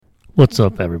What's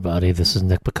up, everybody? This is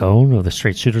Nick Pacone of the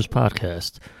Straight Shooters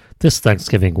Podcast. This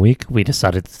Thanksgiving week, we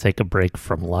decided to take a break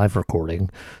from live recording,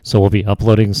 so we'll be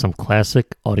uploading some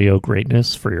classic audio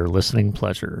greatness for your listening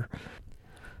pleasure.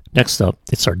 Next up,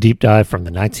 it's our deep dive from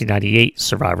the 1998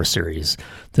 Survivor Series.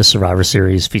 This Survivor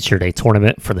Series featured a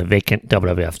tournament for the vacant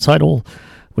WWF title,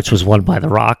 which was won by The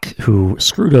Rock, who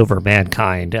screwed over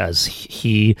Mankind as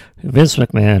he, Vince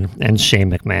McMahon, and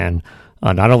Shane McMahon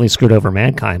not only screwed over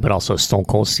Mankind, but also Stone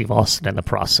Cold Steve Austin in the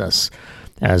process,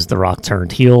 as The Rock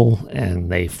turned heel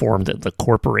and they formed the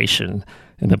Corporation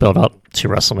in the build-up to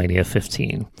WrestleMania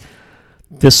 15.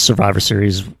 This Survivor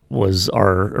Series was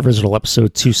our original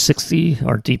episode 260,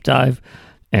 our deep dive,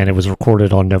 and it was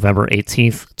recorded on November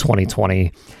 18th,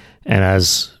 2020. And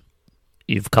as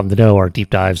you've come to know, our deep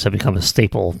dives have become a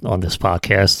staple on this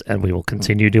podcast, and we will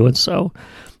continue doing so.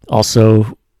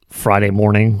 Also, Friday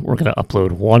morning, we're going to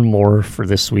upload one more for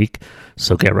this week,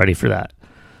 so get ready for that.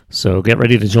 So get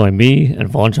ready to join me and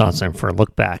Vaughn Johnson for a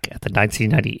look back at the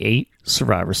 1998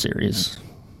 Survivor Series.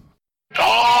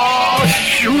 Oh,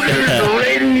 Shooters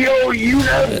Radio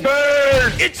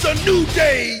Universe! It's a new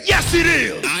day. Yes, it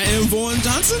is. I am Vaughn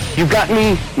Johnson. You got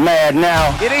me mad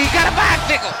now. You got a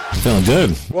bicycle. Feeling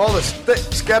good. Well, all the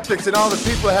skeptics and all the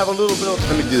people have a little bit of...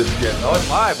 Let me do this again. Oh, it's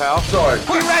live, Hal. Sorry.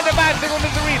 We ride the bicycle in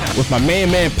this arena. With my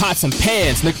man Pots and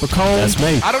Pans, Nick Pacone. That's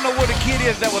me. I don't know where the kid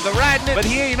is that was riding it, but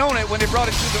he ain't on it when they brought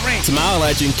it to the ring. Smile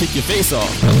at you and kick your face off.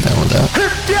 I'm down with that.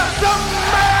 Get some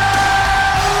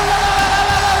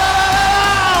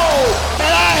And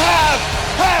I have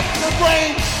half the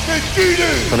brain that you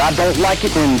do. But I don't like it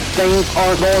when things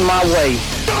aren't going my way.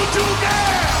 Don't you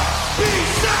dare be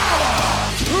sour.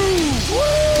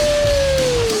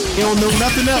 He don't know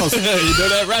nothing else. You know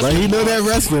that wrestling. Like, he know that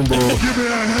wrestling, bro. Give me a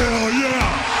hell yeah.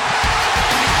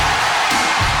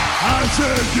 I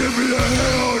said give me a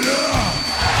hell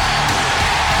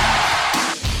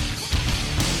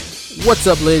yeah. What's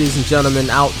up, ladies and gentlemen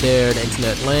out there in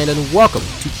internet land, and welcome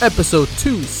to episode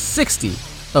 260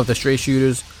 of The Straight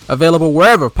Shooters, available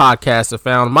wherever podcasts are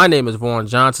found. My name is Vaughn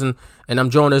Johnson, and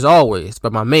I'm joined as always by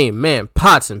my main man,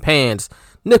 Pots and Pans,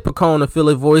 Nick Pacone,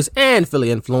 Philly voice and Philly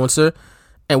influencer.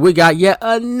 And we got yet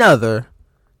another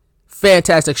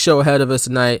fantastic show ahead of us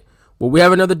tonight, where we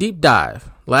have another deep dive.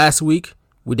 Last week,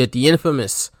 we did the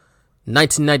infamous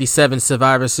 1997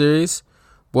 Survivor Series.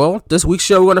 Well, this week's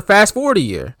show, we're going to fast forward a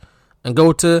year and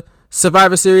go to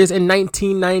Survivor Series in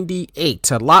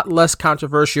 1998. A lot less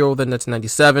controversial than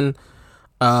 1997.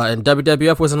 And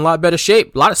WWF was in a lot better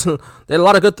shape. They had a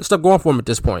lot of good stuff going for them at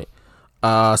this point.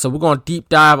 So we're going to deep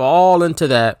dive all into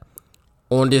that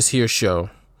on this here show.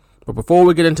 But before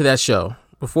we get into that show,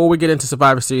 before we get into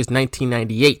Survivor Series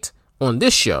 1998 on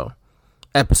this show,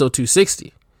 episode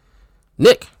 260,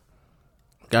 Nick,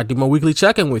 got to do my weekly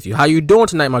check-in with you. How you doing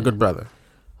tonight, my good brother?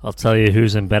 I'll tell you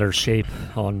who's in better shape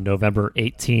on November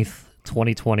 18th,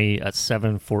 2020 at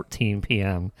 7:14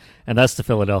 p.m., and that's the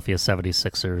Philadelphia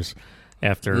 76ers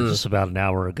after just about an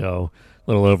hour ago,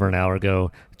 a little over an hour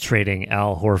ago, trading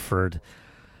Al Horford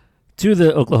to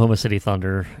the Oklahoma City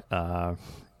Thunder.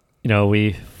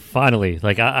 We finally,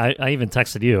 I even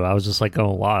texted you. I was just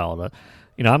going wild.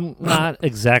 I'm not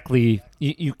exactly,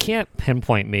 you can't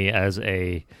pinpoint me as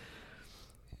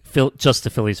just a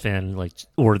Phillies fan,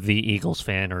 or the Eagles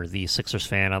fan or the Sixers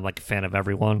fan. I'm a fan of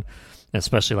everyone,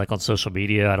 especially on social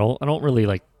media. I don't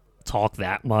really talk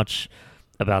that much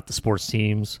about the sports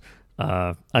teams.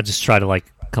 I just try to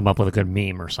come up with a good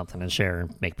meme or something and share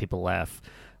and make people laugh.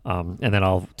 And then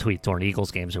I'll tweet during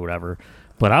Eagles games or whatever.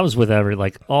 But I was with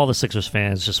all the Sixers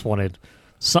fans just wanted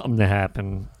something to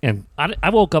happen. And I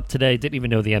woke up today, didn't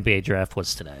even know the NBA draft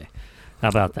was today. How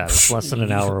about that? It's less than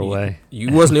an hour away.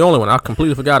 You wasn't the only one. I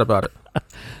completely forgot about it.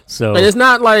 So, and it's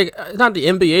not it's not the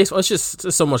NBA. So it's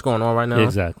just so much going on right now.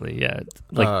 Exactly. Yeah.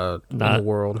 In the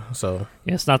world. So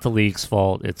yeah, it's not the league's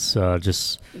fault. It's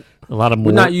just a lot of more.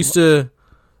 We're not used to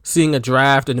seeing a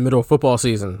draft in the middle of football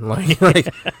season.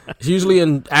 It's usually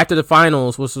after the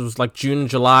finals, which was June,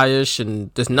 July-ish,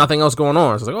 and there's nothing else going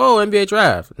on. So it's NBA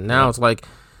draft. And now it's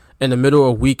in the middle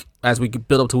of week as we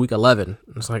build up to week 11.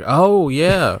 It's oh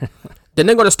yeah. Then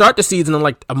they're going to start the season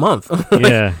in a month.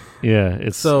 Yeah.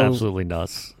 It's absolutely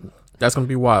nuts. That's going to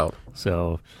be wild.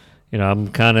 So,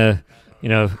 I'm kind of,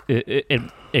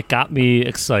 it got me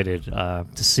excited to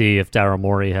see if Daryl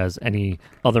Morey has any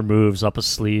other moves up his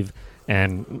sleeve.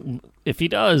 And if he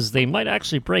does, they might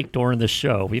actually break during this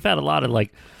show. We've had a lot of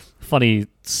funny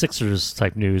Sixers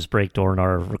type news break during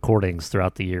our recordings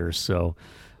throughout the years. So,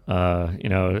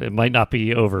 it might not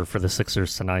be over for the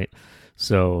Sixers tonight.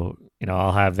 So,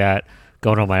 I'll have that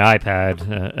going on my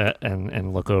iPad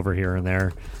and look over here and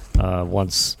there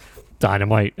once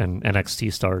Dynamite and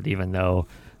NXT started, even though,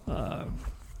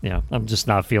 I'm just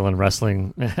not feeling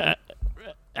wrestling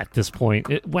at this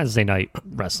point. Wednesday night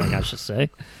wrestling, I should say.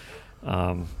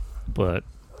 But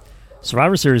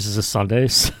Survivor Series is a Sunday,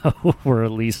 so we're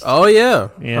at least... Oh, yeah.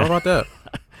 How about that?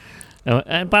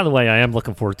 And by the way, I am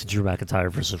looking forward to Drew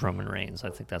McIntyre versus Roman Reigns. I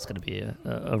think that's going to be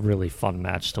a really fun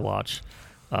match to watch.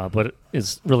 But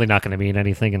it's really not going to mean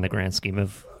anything in the grand scheme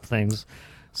of things.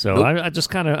 So nope. I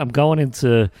just I'm going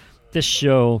into this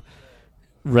show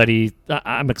ready.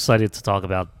 I'm excited to talk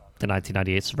about the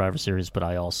 1998 Survivor Series, but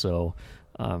I also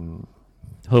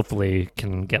hopefully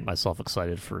can get myself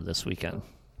excited for this weekend.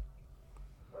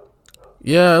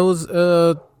 Yeah, it was.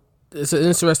 It's an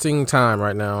interesting time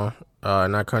right now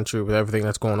in our country with everything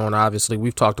that's going on. Obviously,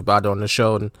 we've talked about it on the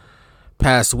show in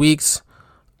past weeks,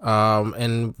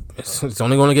 and it's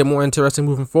only going to get more interesting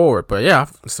moving forward. But yeah,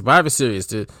 Survivor Series,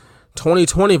 the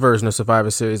 2020 version of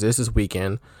Survivor Series is this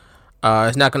weekend.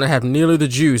 It's not going to have nearly the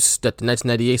juice that the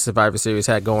 1998 Survivor Series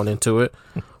had going into it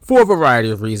for a variety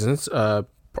of reasons,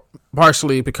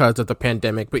 partially because of the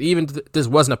pandemic. But even this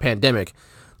wasn't a pandemic,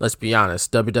 let's be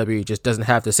honest. WWE just doesn't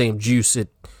have the same juice it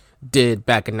did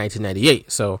back in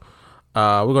 1998. So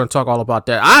we're going to talk all about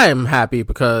that. I am happy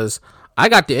because I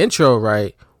got the intro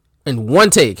right in one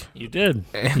take. You did.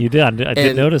 You did. I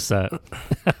did notice that.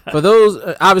 For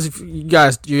those, obviously, you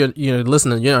guys, you're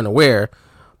listening, you're unaware,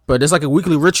 but it's like a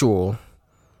weekly ritual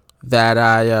that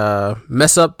I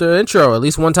mess up the intro at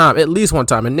least one time.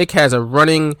 And Nick has a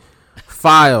running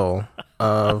file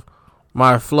of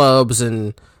my flubs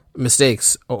and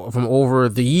mistakes from over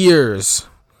the years.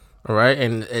 All right,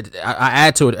 and I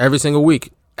add to it every single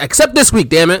week, except this week.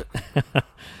 Damn it!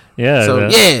 Yeah. So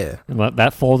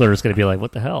that folder is going to be like,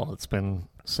 what the hell? It's been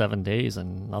 7 days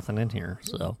and nothing in here.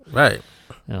 So right,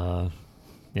 good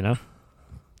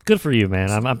for you,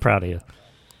 man. I'm proud of you.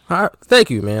 Thank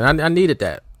you, man. I needed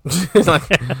that. Like,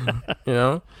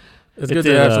 it's good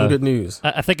to have some good news.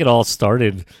 I think it all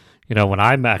started, when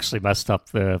I actually messed up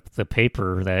the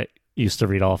paper that used to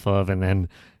read off of, and then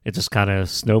it just kind of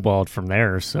snowballed from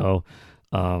there. So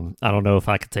I don't know if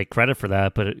I could take credit for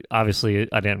that, but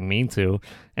obviously I didn't mean to.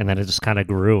 And then it just kind of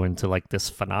grew into like this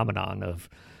phenomenon of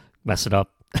messing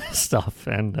up stuff.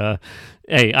 And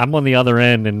hey, I'm on the other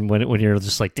end, and when you're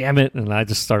just like, damn it, and I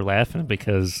just start laughing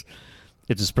because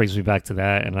it just brings me back to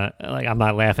that. And I'm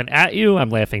not laughing at you,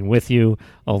 I'm laughing with you,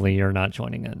 only you're not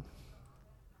joining in.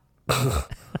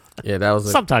 Yeah, that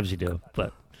was sometimes you do,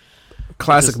 but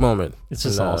classic moment. It's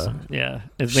just awesome. Yeah.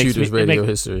 History.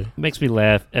 It makes me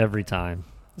laugh every time.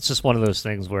 It's just one of those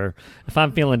things where if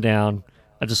I'm feeling down,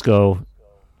 I just go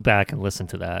back and listen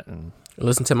to that. And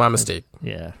listen to my mistake.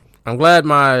 Yeah. I'm glad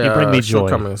my bring me joy.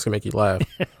 shortcomings can make you laugh.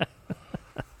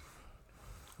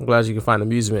 I'm glad you can find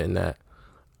amusement in that.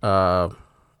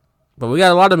 But we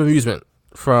got a lot of amusement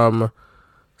from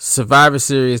Survivor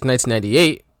Series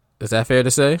 1998. Is that fair to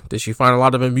say? Did you find a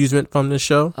lot of amusement from this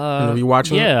show? In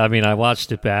rewatching it? I mean, I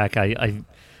watched it back.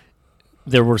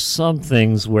 There were some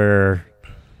things where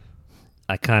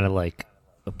I kind of like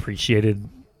appreciated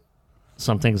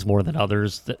some things more than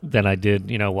others than I did,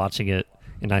 watching it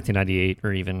in 1998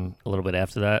 or even a little bit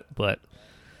after that. But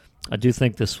I do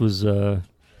think this was a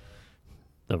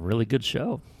really good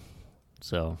show.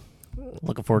 So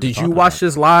looking forward to Did you watch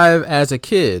this live as a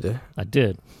kid? I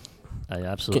did. I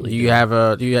absolutely do. You have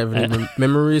any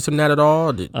memories from that at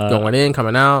all? Going in,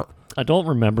 coming out? I don't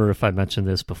remember if I mentioned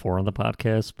this before on the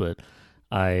podcast, but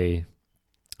I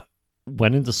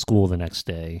went into school the next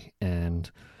day, and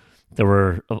there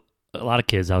were a lot of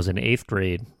kids. I was in 8th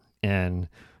grade, and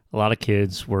a lot of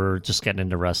kids were just getting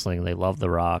into wrestling. They loved The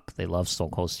Rock. They loved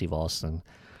Stone Cold Steve Austin.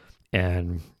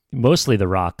 And mostly The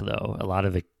Rock, though. A lot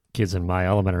of the kids in my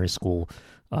elementary school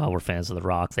were fans of The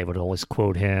Rock. They would always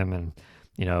quote him and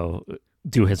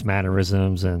do his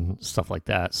mannerisms and stuff like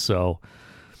that. So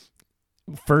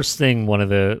first thing one of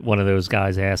those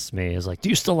guys asked me is like, do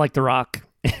you still like The Rock?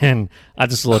 And I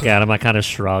just look at him, I kind of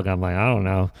shrug. I'm like, I don't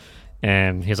know.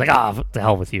 And he's like, what the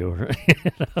hell with you?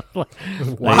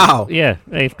 Wow. Yeah,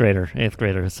 8th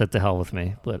grader said to hell with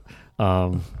me. But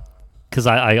because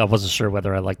I wasn't sure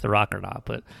whether I liked The Rock or not,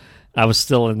 but I was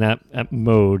still in that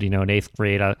mode, in 8th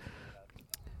grade.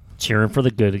 Cheering for the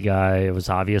good guy. It was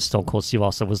obvious Stone Cold Steve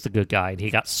Austin was the good guy, and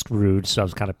he got screwed, so I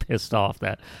was kind of pissed off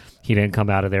that he didn't come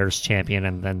out of there as champion,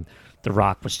 and then The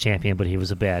Rock was champion, but he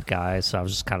was a bad guy, so I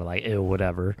was just kind of like, ew,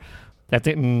 whatever. That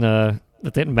didn't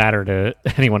matter to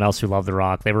anyone else who loved The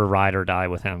Rock. They were ride or die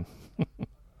with him.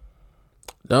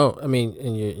 No, I mean,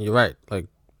 and you're right. Like,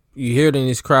 you hear it in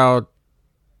this crowd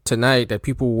tonight that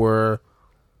people were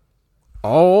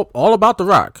all about The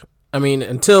Rock. I mean,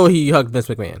 until he hugged Vince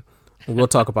McMahon. We'll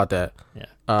talk about that. Yeah.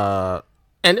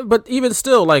 But even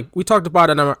still, like we talked about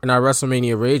in our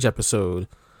WrestleMania Rage episode,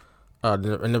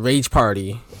 in the Rage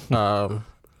Party,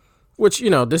 which, you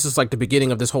know, this is like the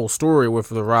beginning of this whole story with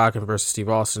The Rock and versus Steve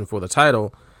Austin for the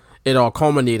title. It all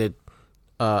culminated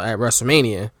at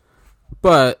WrestleMania,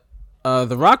 but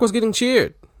The Rock was getting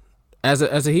cheered as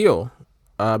a heel.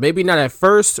 Maybe not at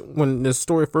first when this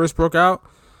story first broke out,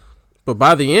 but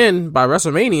by the end, by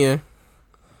WrestleMania,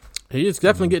 he was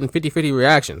definitely getting 50-50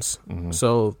 reactions.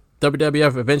 So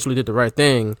WWF eventually did the right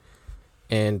thing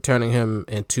and turning him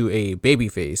into a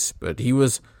babyface. But he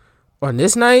was, on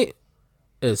this night,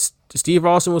 as Steve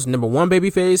Austin was number 1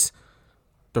 babyface,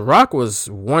 The Rock was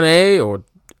 1A or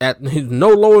at no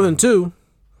lower than 2.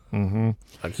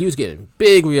 Like, he was getting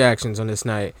big reactions on this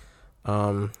night.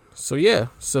 So yeah,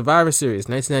 Survivor Series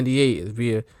 1998 it'd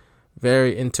be a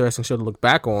very interesting show to look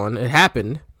back on. It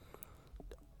happened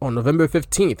on November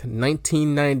 15th,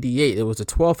 1998. It was the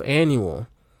 12th annual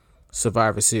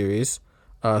Survivor Series.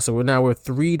 So we're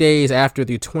 3 days after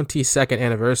the 22nd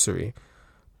anniversary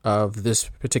of this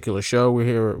particular show. We're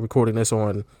here recording this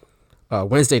on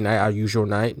Wednesday night, our usual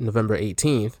night, November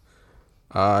 18th.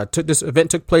 This event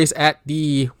took place at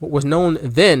what was known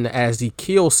then as the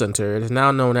Kiel Center. It is now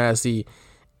known as the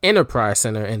Enterprise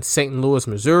Center in St. Louis,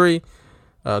 Missouri.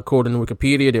 According to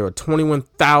Wikipedia, there were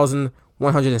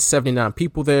 21,179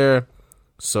 people there.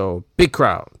 So big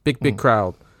crowd, big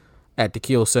crowd at the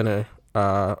Kiel Center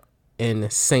in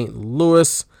St.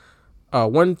 Louis.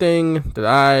 One thing that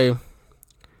I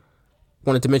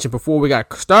wanted to mention before we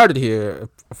got started here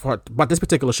about this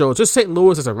particular show is just St.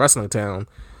 Louis is a wrestling town.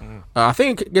 I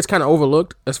think it gets kind of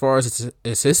overlooked as far as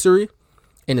its history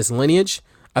and its lineage.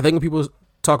 I think when people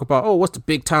talk about, oh, what's the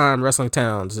big time wrestling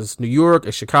towns? It's New York,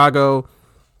 it's Chicago.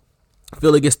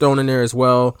 Philly gets thrown in there as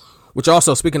well, which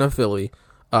also, speaking of Philly,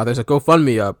 there's a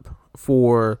GoFundMe up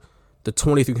for the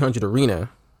 2300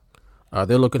 Arena.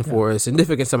 They're looking for a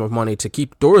significant sum of money to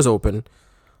keep doors open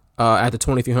at the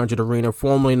 2300 Arena,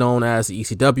 formerly known as the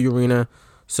ECW Arena.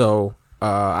 So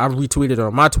I retweeted it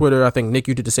on my Twitter. I think, Nick,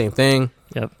 you did the same thing.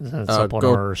 Yep, it's up on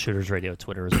our Shooters Radio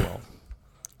Twitter as well.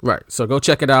 Right, so go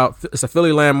check it out. It's a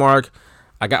Philly landmark.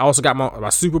 I also got my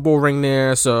Super Bowl ring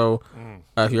there. So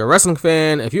if you're a wrestling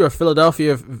fan, if you're a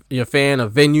Philadelphia fan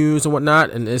of venues and whatnot,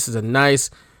 and this is a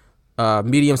nice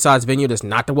medium-sized venue that's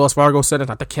not the Wells Fargo Center,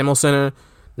 not the Kimmel Center,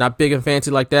 not big and fancy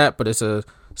like that, but it's a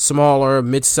smaller,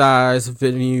 mid-sized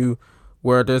venue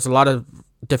where there's a lot of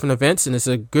different events, and it's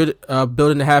a good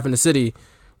building to have in the city.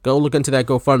 Go look into that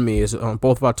GoFundMe. It's on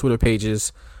both of our Twitter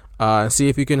pages and see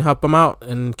if you can help them out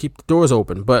and keep the doors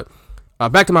open. But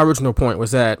back to my original point was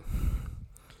that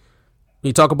when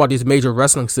you talk about these major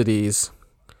wrestling cities,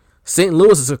 St.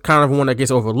 Louis is a kind of one that gets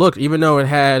overlooked, even though it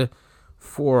had,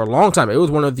 for a long time, it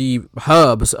was one of the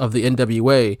hubs of the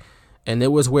NWA, and it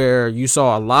was where you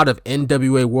saw a lot of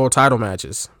NWA world title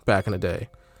matches back in the day.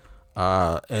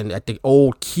 And at the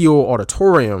old Kiel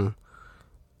Auditorium,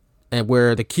 and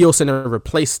where the Kiel Center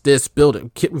replaced this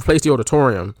building, replaced the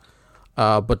auditorium.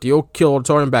 But the old Kiel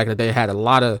Auditorium back in the day had a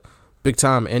lot of big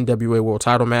time NWA world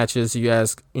title matches. You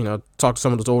ask, talk to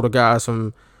some of those older guys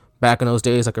from back in those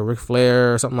days, like a Ric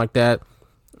Flair or something like that,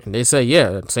 and they say,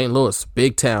 yeah, St. Louis,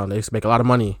 big town. They make a lot of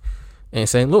money in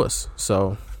St. Louis.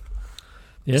 So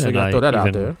yeah, you gotta throw that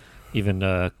out there. Even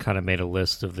kind of made a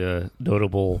list of the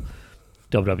notable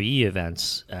WWE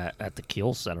events at the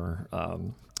Kiel Center.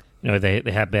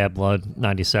 They had Bad Blood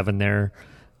 97 there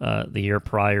the year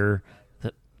prior.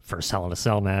 First Hell in a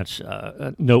Cell match,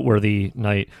 a noteworthy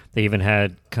night. They even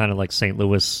had kind of like St.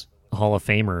 Louis Hall of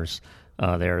Famers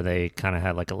there. They kind of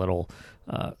had like a little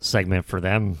segment for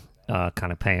them,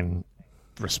 kind of paying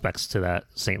respects to that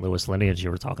St. Louis lineage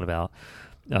you were talking about.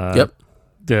 Yep.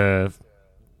 The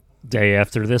day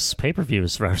after this pay-per-view,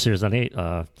 Survivor Series on 8,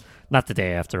 not the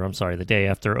day after, I'm sorry, the day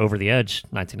after Over the Edge,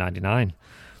 1999,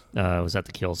 was at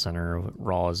the Kiel Center.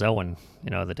 Raw as Owen,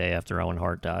 the day after Owen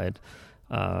Hart died.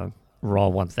 Raw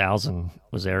 1000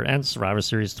 was there, and Survivor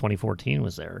Series 2014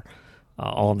 was there,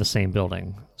 all in the same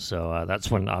building. So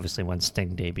that's when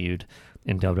Sting debuted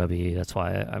in WWE. That's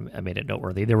why I made it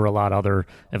noteworthy. There were a lot of other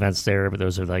events there, but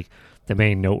those are like the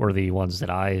main noteworthy ones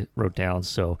that I wrote down.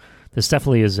 So this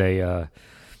definitely is a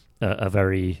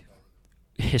very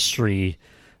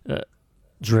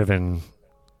history-driven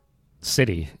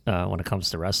city when it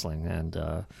comes to wrestling,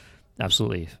 and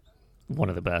absolutely one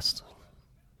of the best.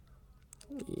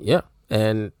 Yeah,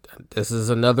 and this is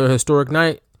another historic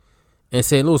night in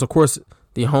St. Louis. Of course,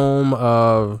 the home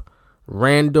of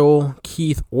Randall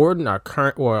Keith Orton, our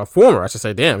current, or a former, I should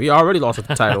say. Damn, he already lost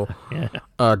the title. Yeah.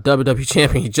 WWE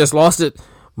champion. He just lost it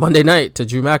Monday night to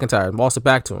Drew McIntyre and lost it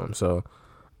back to him. So,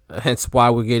 hence why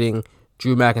we're getting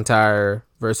Drew McIntyre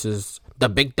versus the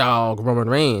big dog Roman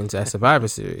Reigns at Survivor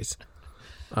Series.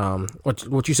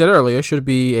 What you said earlier should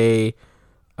be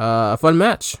a fun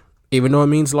match, even though it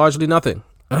means largely nothing.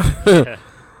 Back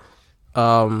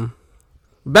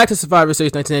to Survivor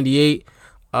Series 1998.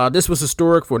 This was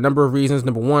historic for a number of reasons.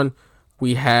 Number one,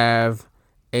 we have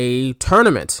a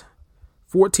tournament,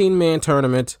 14-man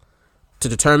tournament to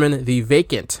determine the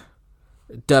vacant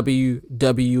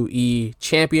WWE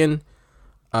champion.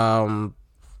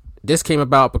 This came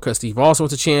about because Steve Austin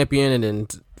was a champion, and then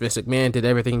Vince McMahon did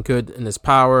everything he could in his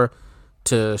power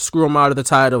to screw him out of the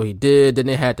title. He did. Then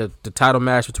they had the title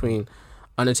match between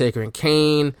Undertaker and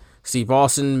Kane. Steve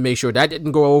Austin made sure that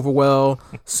didn't go over well.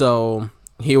 So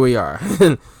here we are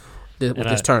with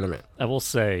this tournament. I will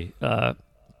say,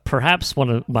 perhaps one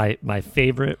of my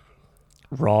favorite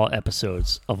Raw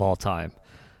episodes of all time,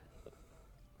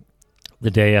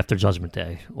 the day after Judgment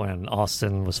Day, when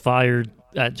Austin was fired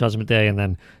at Judgment Day, and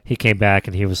then he came back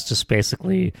and he was just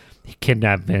basically, he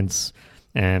kidnapped Vince,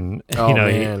 and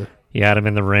he had him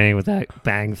in the ring with that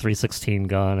Bang 316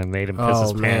 gun and made him piss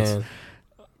his pants.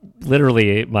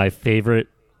 Literally my favorite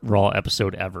Raw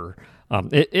episode ever.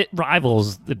 It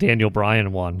rivals the Daniel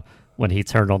Bryan one when he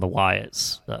turned on the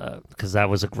Wyatts, because that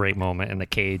was a great moment in the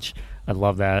cage. I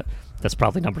love that. That's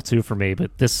probably number 2 for me.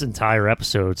 But this entire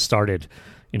episode started,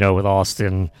 with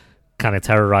Austin kind of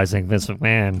terrorizing Vince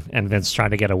McMahon and Vince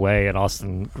trying to get away and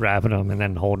Austin grabbing him and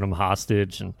then holding him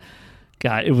hostage. And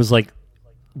God, it was like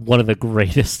one of the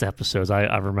greatest episodes.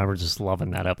 I remember just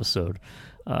loving that episode.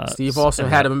 Steve Austin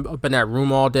had him up in that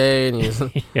room all day, and he was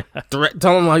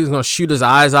telling him how he was going to shoot his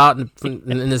eyes out in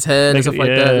his head and stuff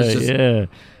like that. It's just,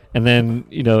 And then,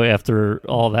 after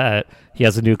all that, he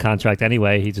has a new contract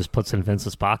anyway. He just puts it in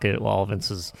Vince's pocket while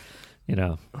Vince is,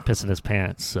 pissing his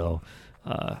pants. So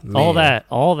all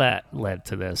that led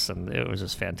to this, and it was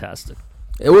just fantastic.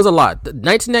 It was a lot.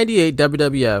 1998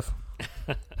 WWF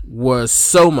was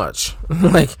so much.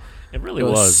 It really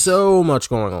was so much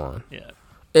going on. Yeah.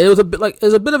 It was a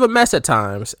bit of a mess at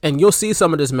times, and you'll see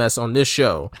some of this mess on this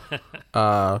show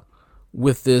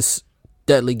with this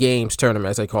Deadly Games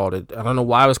tournament, as they called it. I don't know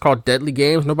why it was called Deadly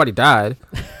Games. Nobody died.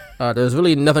 There's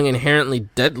really nothing inherently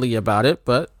deadly about it,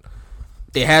 but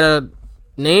they had a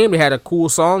name. They had a cool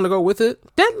song to go with it.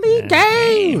 Deadly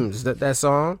Games, that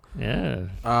song. Yeah.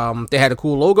 They had a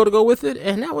cool logo to go with it,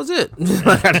 and that was it.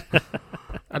 I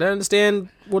didn't understand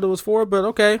what it was for, but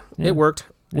okay, it worked.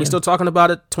 We're still talking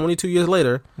about it 22 years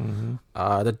later. Mm-hmm.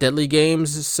 The Deadly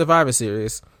Games Survivor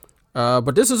Series.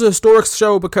 But this is a historic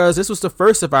show because this was the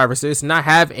first Survivor Series to not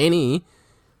have any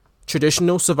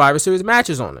traditional Survivor Series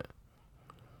matches on it.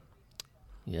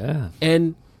 Yeah.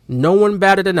 And no one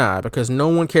batted an eye because no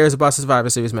one cares about Survivor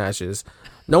Series matches.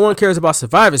 No one cares about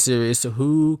Survivor Series, so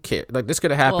who cares? Like, this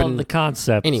could have happened Well, the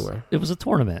concept anywhere. It was a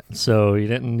tournament, so you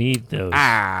didn't need those.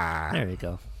 There you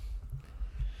go.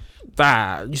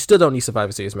 You still don't need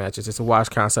Survivor Series matches. It's a wash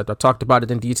concept. I talked about it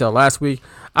in detail last week.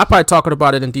 I'll probably talk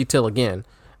about it in detail again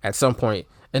at some point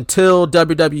until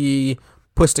WWE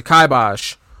puts the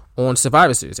kibosh on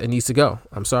Survivor Series. It needs to go.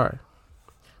 I'm sorry.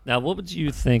 Now, what would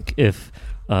you think if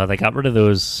they got rid of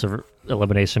those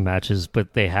elimination matches,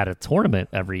 but they had a tournament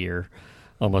every year,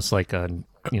 almost like the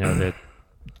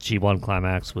G1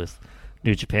 Climax with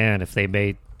New Japan? If they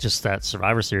made just that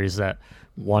Survivor Series that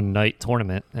one night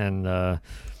tournament, and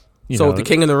with the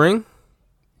King of the Ring?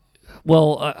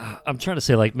 Well, I'm trying to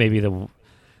say like maybe the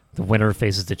winner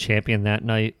faces the champion that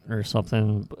night or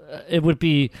something. It would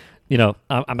be,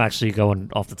 I'm actually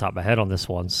going off the top of my head on this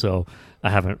one, so I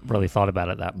haven't really thought about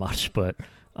it that much. But,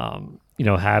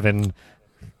 having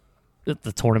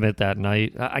the tournament that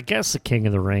night, I guess the King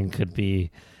of the Ring could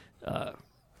be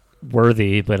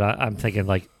worthy, but I'm thinking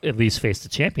like at least face the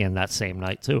champion that same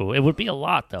night too. It would be a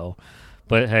lot though.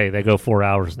 But hey, they go 4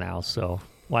 hours now, so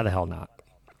why the hell not?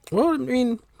 Well, I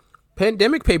mean,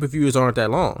 pandemic pay-per-views aren't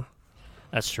that long.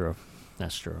 That's true.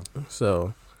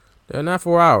 So they're not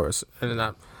 4 hours, and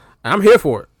I'm here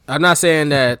for it. I'm not saying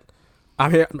that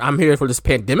I'm here for this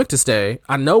pandemic to stay.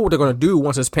 I know what they're going to do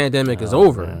once this pandemic is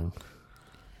over.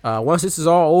 Once this is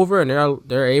all over and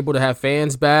they're able to have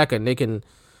fans back and they can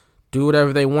do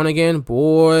whatever they want again.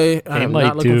 Boy, I'm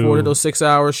not looking forward to those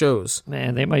 6-hour shows.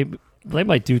 Man, they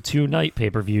might do 2-night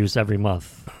pay-per-views every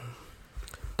month.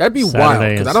 That'd be wild,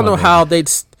 because I don't know how they'd.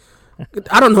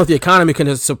 I don't know if the economy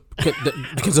can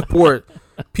support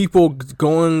people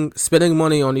spending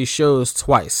money on these shows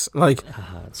twice. Like,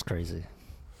 that's crazy.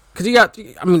 Because you got,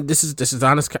 I mean, this is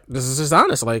honest. This is just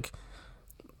honest. Like,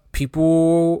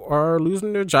 people are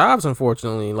losing their jobs,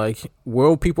 unfortunately. Like,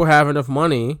 will people have enough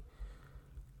money,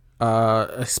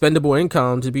 expendable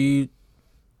income to be,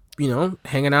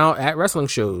 hanging out at wrestling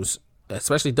shows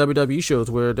especially WWE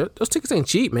shows where those tickets ain't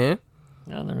cheap, man.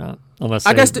 No, they're not. Unless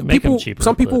I they guess make them cheaper.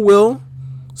 some people will.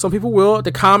 Some people will.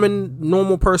 The common,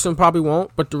 normal person probably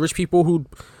won't. But the rich people who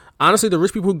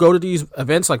go to these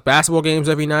events like basketball games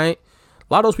every night,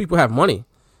 a lot of those people have money.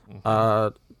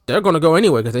 They're going to go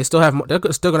anyway because they're still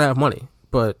going to have money.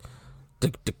 But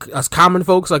us common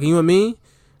folks like you and me,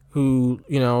 who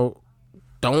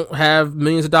don't have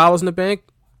millions of dollars in the bank,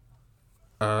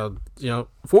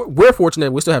 we're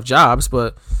fortunate we still have jobs,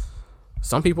 but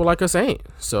some people like us ain't.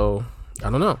 So I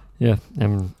don't know. Yeah,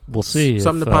 and we'll see.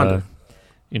 Something to ponder.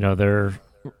 They're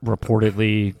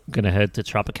reportedly going to head to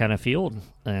Tropicana Field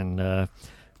and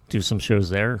do some shows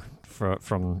there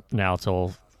from now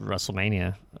till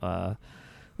WrestleMania.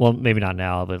 Well, maybe not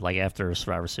now, but like after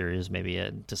Survivor Series, maybe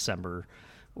in December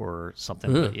or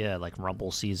something. But yeah, like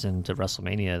Rumble season to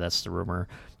WrestleMania. That's the rumor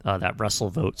that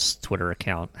WrestleVote's Twitter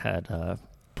account had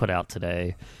put out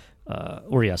today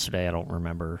or yesterday. I don't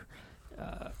remember.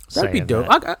 That'd be dope.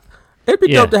 It'd be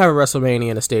dope to have a WrestleMania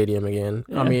in a stadium again.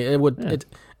 Yeah. I mean, it would. Yeah.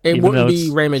 It wouldn't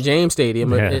be Raymond James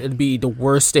Stadium. Yeah. It'd be the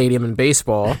worst stadium in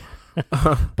baseball.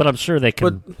 But I'm sure they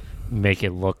can make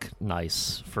it look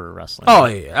nice for wrestling. Oh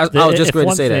yeah, I was just going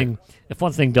to say that. If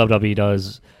one thing WWE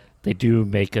does, they do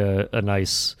make a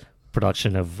nice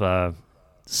production of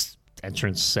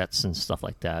entrance sets and stuff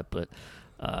like that. But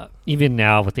even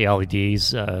now with the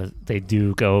LEDs, they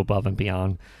do go above and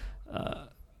beyond.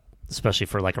 Especially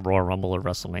for like a Royal Rumble or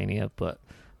WrestleMania, but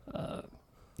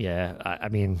I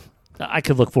mean, I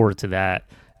could look forward to that,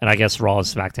 and I guess Raw and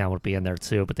SmackDown would be in there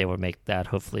too, but they would make that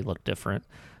hopefully look different.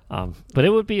 But it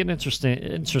would be an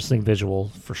interesting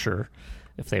visual for sure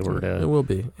if they were to. It will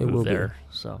be. It will there.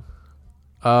 Be.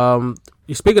 So,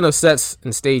 speaking of sets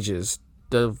and stages,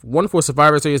 the one for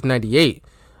Survivor Series '98,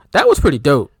 that was pretty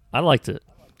dope. I liked it.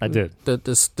 I did.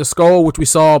 The skull, which we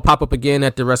saw pop up again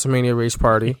at the WrestleMania race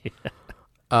party.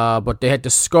 But they had the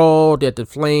skull, they had the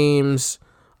flames.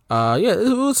 It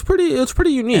was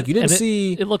pretty unique. You didn't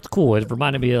see. It looked cool. It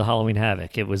reminded me of Halloween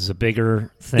Havoc. It was a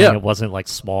bigger thing. Yeah. It wasn't like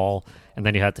small. And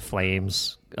then you had the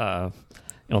flames on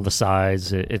the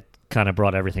sides. It kind of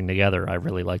brought everything together. I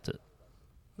really liked it.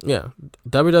 Yeah,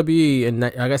 WWE in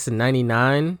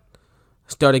 '99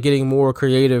 started getting more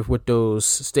creative with those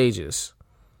stages.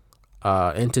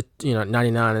 Into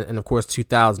 '99 and of course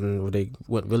 2000 where they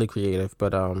went really creative.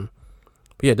 But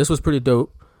yeah, this was pretty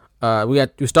dope.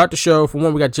 We start the show. For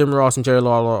one, we got Jim Ross and Jerry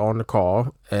Lawler on the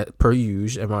call per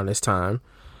usual around this time.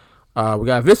 We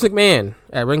got Vince McMahon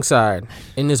at ringside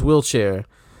in his wheelchair,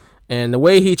 and the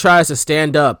way he tries to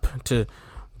stand up to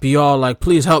be all like,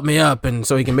 "Please help me up," and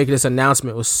so he can make this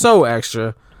announcement was so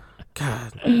extra.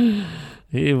 God,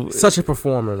 such a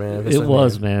performer, man. It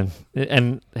was, man.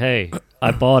 And hey,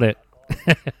 I bought it.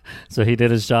 So he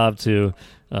did his job to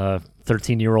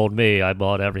 13-year-old me. I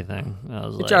bought everything. I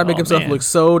was he tried to make himself look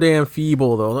so damn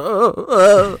feeble,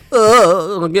 though.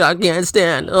 I can't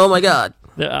stand. Oh my God.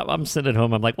 I'm sitting at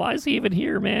home. I'm like, why is he even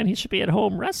here, man? He should be at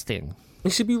home resting. He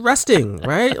should be resting,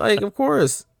 right? Like, of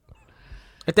course.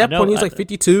 At that point, he's like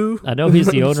 52. I know he's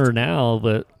the owner now,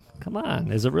 but come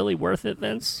on. Is it really worth it,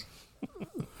 Vince?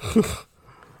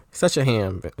 Such a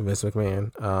ham, Vince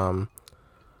McMahon.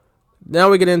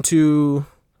 Now we get into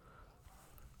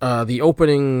the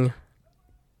opening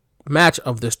match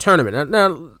of this tournament.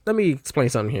 Now, let me explain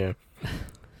something here.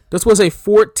 This was a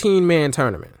 14-man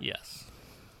tournament. Yes.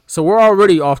 So we're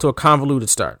already off to a convoluted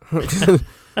start.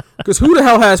 Because who the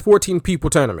hell has 14-people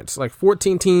tournaments? Like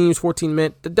 14 teams, 14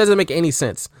 men? That doesn't make any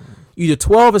sense. Either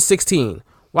 12 or 16.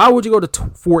 Why would you go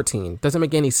to 14? Doesn't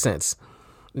make any sense.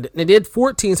 They did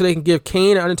 14 so they can give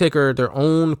Kane and Undertaker their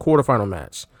own quarterfinal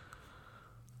match.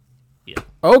 Yeah.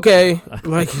 Okay.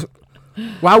 Like,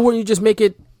 why wouldn't you just make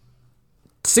it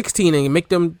 16 and make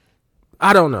them...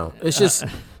 I don't know. It's just...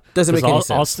 doesn't make any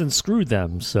sense. Austin screwed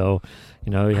them, so...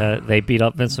 they beat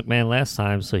up Vince McMahon last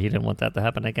time, so he didn't want that to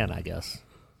happen again, I guess.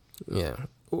 Yeah.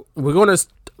 We're going to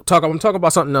talk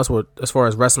about something else as far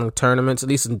as wrestling tournaments, at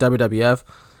least in WWF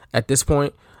at this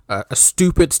point. A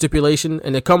stupid stipulation,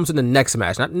 and it comes in the next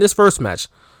match, not in this first match,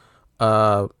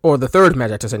 or the third match,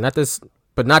 I have to say, not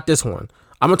this one.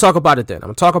 I'm going to talk about it then. I'm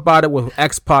going to talk about it with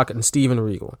X-Pac and Steven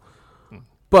Regal.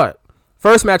 But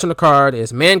first match on the card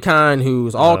is Mankind,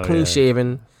 who's all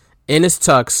clean-shaven, in his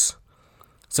tux,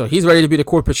 so he's ready to be the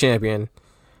corporate champion.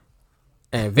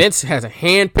 And Vince has a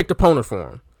hand-picked opponent for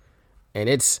him. And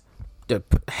it's the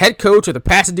head coach of the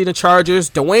Pasadena Chargers,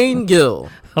 Dwayne Gill.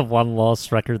 A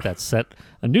one-loss record that set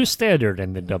a new standard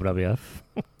in the WWF.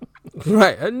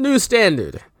 Right, a new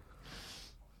standard.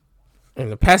 And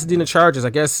the Pasadena Chargers, I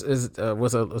guess,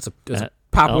 was a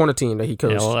Pop Warner team that he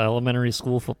coached. Elementary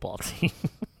school football team.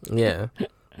 Yeah.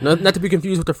 Not to be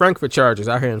confused with the Frankfurt Chargers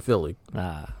out here in Philly.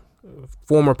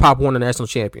 Former Pop Warner national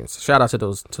champions. Shout out to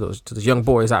those young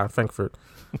boys out in Frankfurt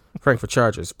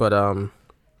Chargers. But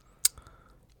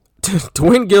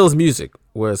Dwayne Gill's music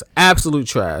was absolute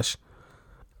trash.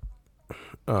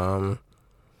 And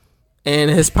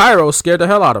his pyro scared the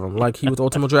hell out of him, like he was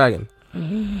Ultimo Dragon.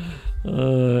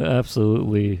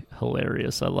 Absolutely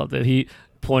hilarious. I loved it. He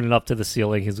pointed up to the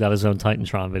ceiling. He's got his own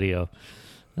Titantron video.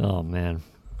 Oh man,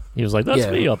 he was like, "That's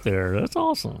me up there. That's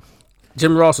awesome."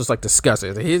 Jim Ross was like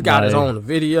disgusted. He's got his own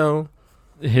video.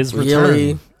 His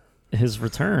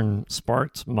return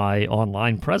sparked my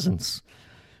online presence.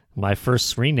 My first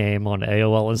screen name on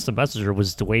AOL Instant Messenger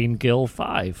was Dwayne Gill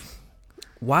 5.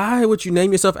 Why would you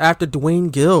name yourself after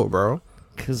Dwayne Gill, bro?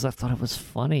 Because I thought it was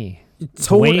funny. You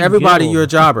told Dwayne everybody Gill. You're a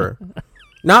jobber.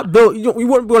 Not Bill. You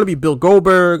wouldn't want to be Bill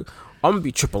Goldberg. I'm gonna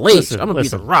be Triple H. I'm gonna be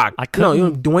The Rock. No,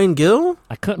 you Dwayne Gill.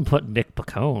 I couldn't put Nick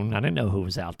Pacone. I didn't know who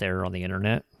was out there on the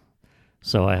internet,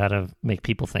 so I had to make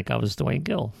people think I was Dwayne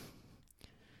Gill.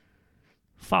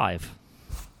 5.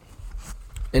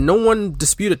 And no one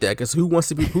disputed that because who wants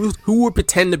to be who would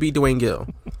pretend to be Dwayne Gill?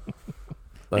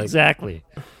 Like, Exactly.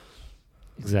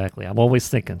 I'm always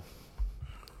thinking.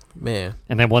 Man.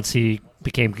 And then once he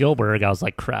became Gilbert, I was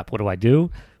like, crap, what do I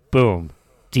do? Boom.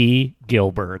 D.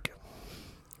 Gilbert.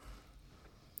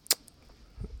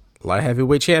 Light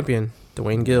heavyweight champion,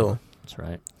 Dwayne Gill. That's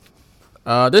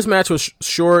right. This match was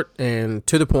short and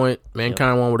to the point.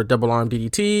 Mankind won with a double arm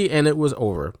DDT, and it was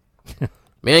over.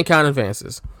 Mankind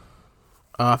advances.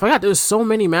 I forgot there was so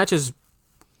many matches,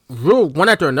 one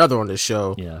after another on this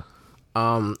show. Yeah.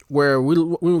 Where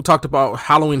we talked about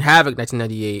Halloween Havoc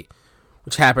 1998,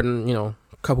 which happened, a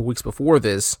couple weeks before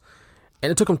this,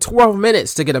 and it took him 12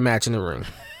 minutes to get a match in the ring.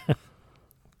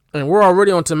 And we're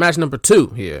already on to match number 2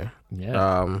 here.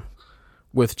 Yeah.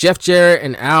 With Jeff Jarrett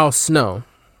and Al Snow.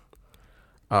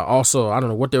 Also, I don't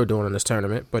know what they were doing in this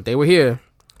tournament, but they were here.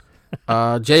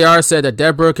 JR said that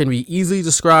Deborah can be easily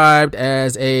described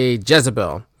as a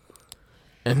Jezebel.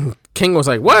 And King was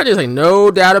like, what? He's like,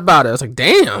 no doubt about it. I was like,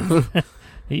 damn.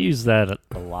 He used that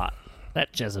a lot. That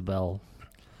Jezebel.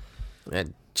 That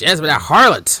Jezebel, that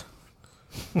harlot.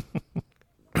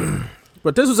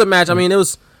 But this was a match. I mean, it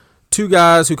was two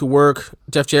guys who could work.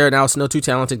 Jeff Jarrett and Al Snow, two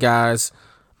talented guys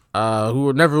who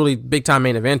were never really big-time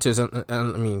main eventers.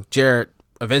 And I mean, Jarrett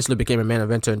eventually became a main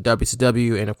eventer in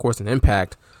WCW and, of course, in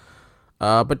Impact.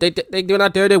 But they went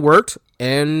out there, they worked,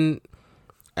 and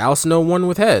Al Snow won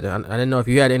with head. I didn't know if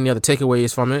you had any other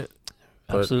takeaways from it.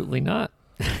 Absolutely not.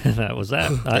 That was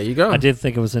that. There you go. I did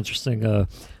think it was interesting.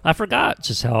 I forgot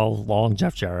just how long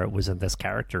Jeff Jarrett was in this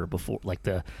character before, like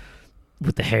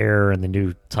with the hair and the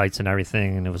new tights and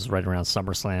everything. And it was right around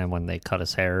SummerSlam when they cut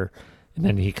his hair, and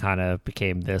then he kind of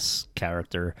became this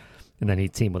character. And then he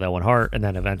teamed with Owen Hart, and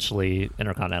then eventually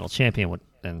Intercontinental Champion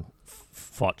and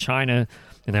fought China,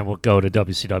 and then would go to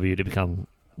WCW to become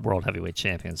World Heavyweight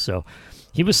Champion. So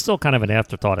he was still kind of an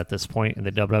afterthought at this point in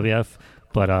the WWF,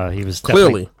 but he was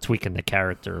definitely Clearly tweaking the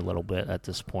character a little bit at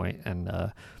this point.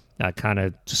 And I kind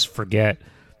of just forget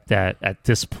that at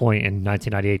this point in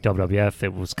 1998 WWF,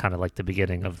 it was kind of like the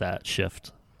beginning of that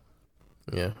shift.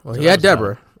 Yeah. Well, So he had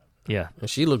Deborah. Yeah. And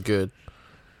she looked good.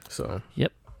 So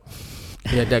Yep.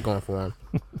 he had that going for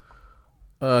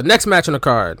him. Next match on the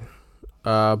card.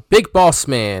 Big Boss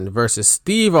Man versus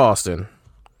Steve Austin.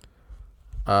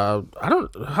 How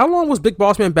long was Big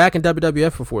Boss Man back in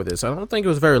WWF before this? I don't think it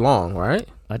was very long, right?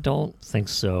 I don't think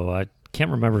so. I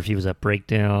can't remember if he was at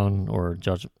Breakdown or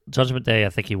Judgment Day. I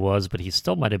think he was, but he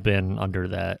still might have been under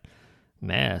that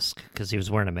mask because he was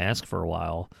wearing a mask for a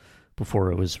while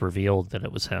before it was revealed that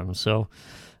it was him. So,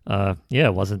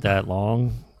 it wasn't that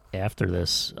long after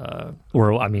this.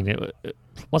 It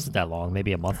wasn't that long,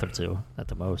 maybe a month or two at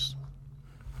the most.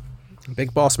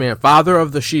 Big Boss Man, father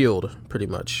of the Shield, pretty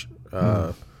much.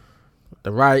 The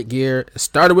riot gear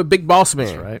started with Big Boss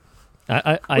Man.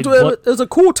 That's right. It was a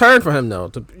cool turn for him though,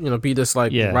 to be this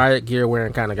riot gear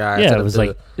wearing kind of guy. Yeah, it was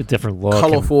like a different look,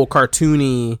 colorful,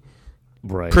 cartoony,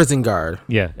 prison guard.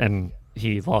 Yeah, and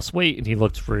he lost weight and he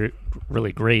looked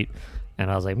really great. And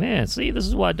I was like, man, see, this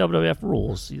is why WWF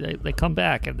rules. They come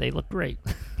back and they look great.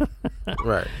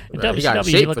 Right. In WCW,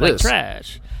 he looked like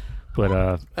trash.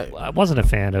 But I wasn't a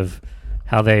fan of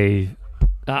how they.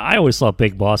 I always thought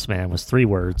Big Boss Man was 3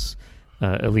 words,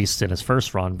 at least in his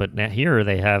first run. But now here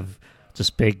they have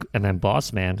just Big and then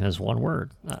Boss Man as 1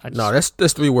 word. No, that's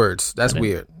 3 words. That's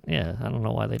weird. Yeah, I don't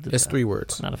know why they did that. It's 3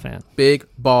 words. Not a fan. Big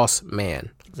Boss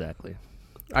Man. Exactly.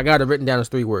 I got it written down as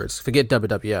 3 words. Forget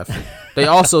WWF. They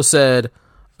also said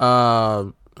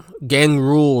gang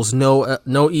rules,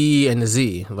 no E and a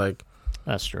Z. Like,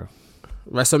 that's true.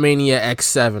 WrestleMania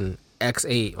X7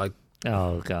 X8. Like,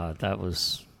 oh god, that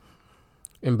was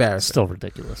embarrassing. still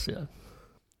ridiculous. Yeah.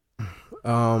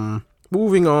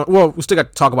 Moving on. Well, we still got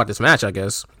to talk about this match, I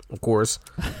guess. Of course.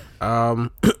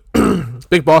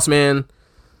 Big Boss Man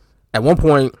at one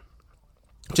point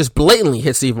just blatantly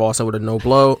hit Steve Austin with a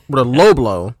low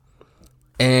blow,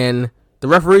 and the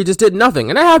referee just did nothing.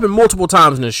 And that happened multiple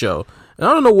times in the show. And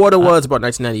I don't know what it was about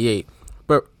 1998,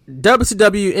 but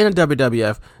WCW and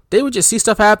WWF, they would just see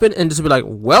stuff happen and just be like,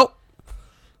 well,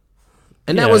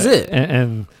 and that was it.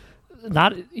 And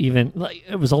not even, like,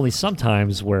 it was only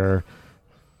sometimes where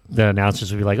the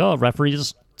announcers would be like, oh,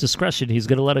 referee's discretion, he's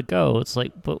going to let it go. It's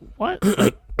like, but what?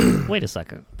 Like, wait a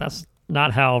second. That's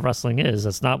not how wrestling is.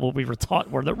 That's not what we were taught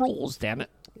were the rules, damn it.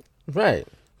 Right. It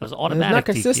was automatic. It's not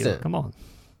consistent. DQ. Come on.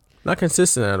 Not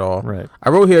consistent at all. Right. I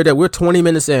wrote here that we're 20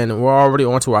 minutes in and we're already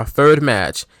on to our third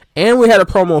match. And we had a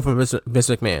promo from Vince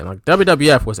McMahon. Like,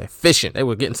 WWF was efficient. They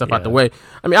were getting stuff out the way.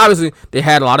 I mean, obviously, they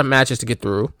had a lot of matches to get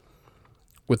through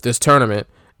with this tournament.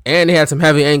 And they had some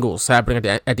heavy angles happening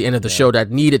at the end of the show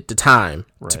that needed the time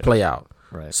to play out.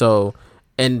 Right. So,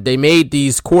 and they made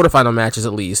these quarterfinal matches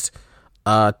at least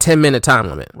 10-minute time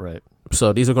limit. Right.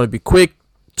 So these are going to be quick,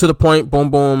 to the point, boom,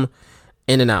 boom,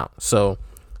 in and out. So,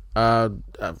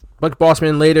 Buck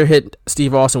Bossman later hit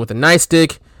Steve Austin with a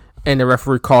nightstick, and the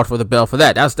referee called for the bell for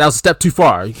that. That was a step too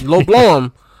far. You can low blow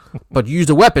him, but you used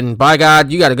a weapon. By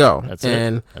God, you got to go. That's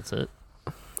it.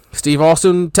 Steve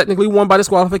Austin technically won by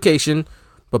disqualification,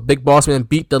 but Big Boss Man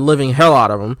beat the living hell out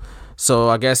of him. So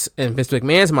I guess in Vince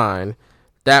McMahon's mind,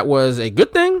 that was a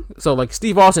good thing. So like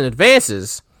Steve Austin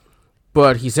advances,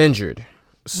 but he's injured.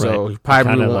 So he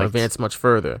probably won't advance much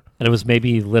further. And it was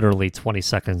maybe literally 20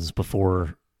 seconds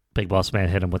before Big Boss Man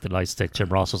hit him with the nightstick. Jim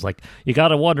Ross was like, you got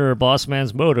to wonder Boss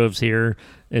Man's motives here.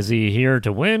 Is he here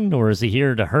to win or is he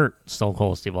here to hurt Stone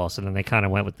Cold Steve Austin? And they kind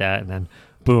of went with that. And then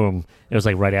boom, it was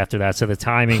like right after that. So the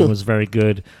timing was very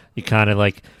good. You kind of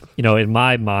like, you know, in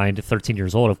my mind, at 13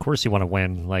 years old, of course you want to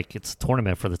win. Like, it's a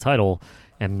tournament for the title.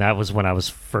 And that was when I was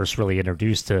first really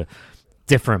introduced to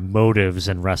different motives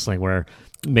in wrestling where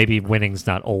maybe winning's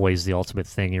not always the ultimate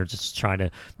thing. You're just trying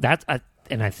to...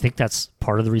 And I think that's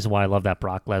part of the reason why I love that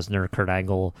Brock Lesnar, Kurt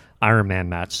Angle, Iron Man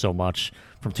match so much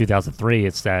from 2003.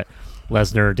 It's that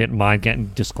Lesnar didn't mind getting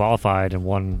disqualified in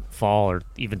one fall or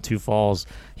even two falls.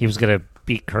 He was going to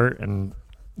beat Kurt and,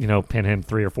 you know, pin him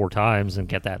 3 or 4 times and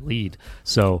get that lead.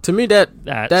 So to me,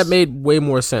 that made way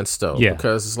more sense, though. Yeah.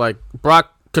 Because it's like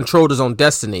Brock controlled his own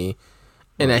destiny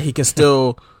and that he can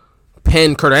still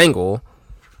pin Kurt Angle.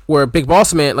 Where Big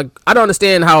Boss Man, like, I don't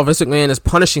understand how Vince McMahon is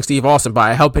punishing Steve Austin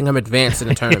by helping him advance in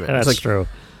the tournament. That's like, true.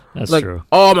 That's like, true.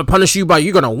 Oh, I'm going to punish you by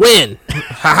you're going to win.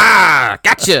 Ha ha,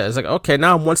 gotcha. It's like, okay,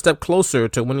 now I'm one step closer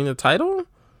to winning the title?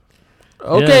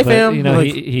 Okay, yeah, but, fam. You know,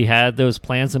 like, he had those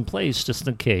plans in place just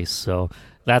in case. So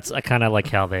I kind of like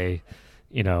how they,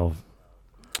 you know,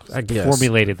 I guess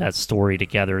formulated that story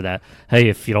together that, hey,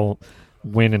 if you don't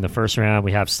win in the first round,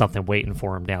 we have something waiting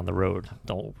for him down the road.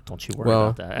 Don't you worry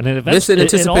about that. And then eventually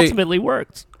it ultimately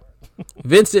worked.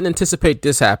 Vince didn't anticipate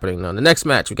this happening. Though. The next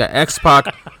match, we got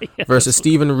X-Pac versus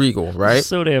Steven Regal, right?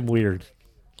 So damn weird.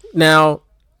 Now,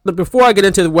 look, before I get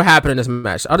into what happened in this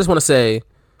match, I just want to say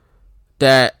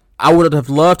that I would have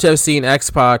loved to have seen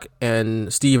X-Pac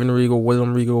and Steven Regal,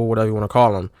 William Regal, whatever you want to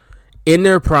call them, in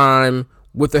their prime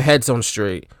with their heads on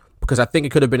straight. Because I think it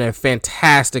could have been a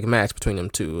fantastic match between them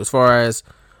two. As far as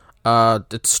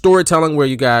the storytelling, where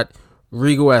you got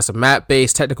Regal as a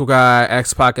mat-based technical guy,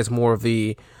 X-Pac as more of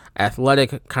the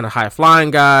athletic, kind of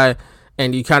high-flying guy,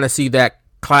 and you kind of see that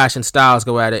clash in styles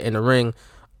go at it in the ring.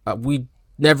 We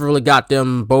never really got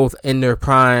them both in their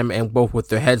prime and both with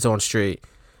their heads on straight.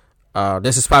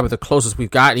 This is probably the closest we've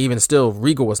gotten. Even still,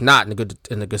 Regal was not in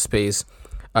a good space.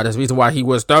 There's a reason why he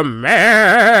was the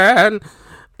man.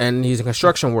 And he's a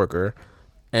construction worker.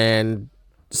 And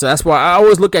so that's why I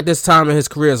always look at this time in his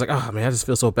career as like, oh, man, I just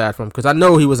feel so bad for him. Because I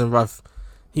know he was in rough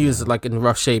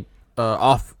shape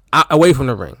away from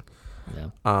the ring.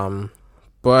 Yeah.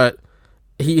 But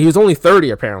he was only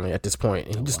 30, apparently, at this point.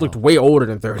 And he just looked way older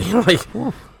than 30.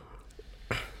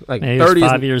 like man, 30 he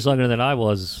was 5 years younger than I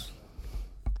was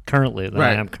currently,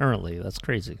 I am currently. That's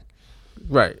crazy.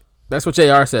 Right. That's what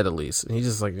JR said, at least. And he's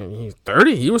just like, he's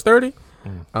 30? He was 30?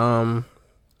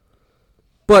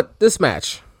 But this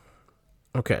match,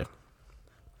 okay.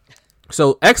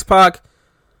 So X-Pac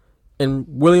and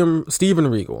Steven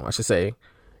Regal, I should say,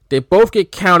 they both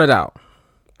get counted out,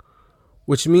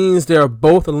 which means they're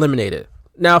both eliminated.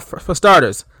 Now, for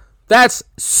starters, that's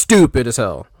stupid as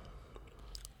hell.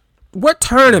 What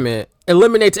tournament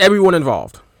eliminates everyone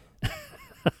involved?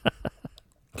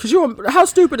 How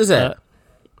stupid is that?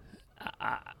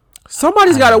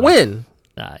 Somebody's got to win.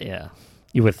 Yeah,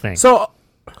 you would think. So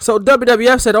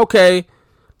WWF said, okay,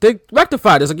 they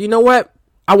rectified this. Like, you know what?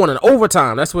 I want an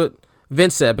overtime. That's what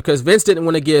Vince said, because Vince didn't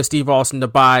want to give Steve Austin the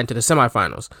bye into the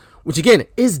semifinals, which again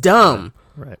is dumb.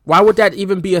 Right. Why would that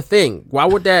even be a thing? Why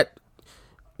would that?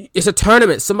 It's a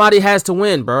tournament. Somebody has to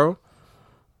win, bro.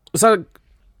 It's like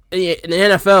in the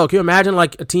NFL. Can you imagine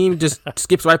like a team just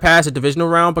skips right past a divisional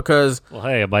round because? Well,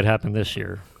 hey, it might happen this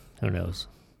year. Who knows?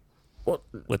 Well,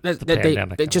 With the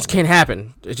pandemic, it just can't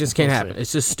happen. It just can't happen.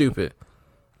 It's just stupid.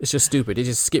 It's just stupid. They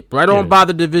just skip right on by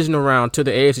the divisional round to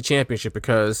the AFC Championship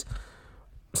because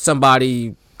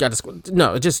somebody got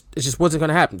no. It just wasn't going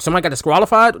to happen. Somebody got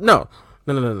disqualified. No.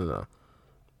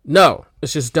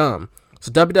 It's just dumb.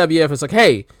 So WWF is like,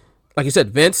 hey, like you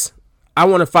said, Vince, I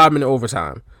want a 5-minute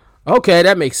overtime. Okay,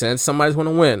 that makes sense. Somebody's going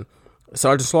to win.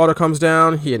 Sergeant Slaughter comes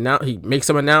down. He makes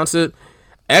them announce it.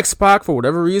 X-Pac, for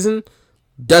whatever reason,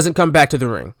 doesn't come back to the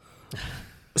ring.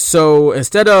 So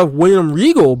instead of William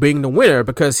Regal being the winner,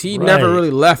 because he never really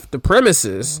left the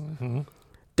premises,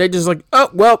 they just like, oh,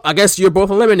 well, I guess you're both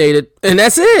eliminated, and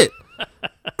that's it.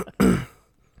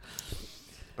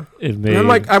 And I'm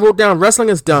like, I wrote down, wrestling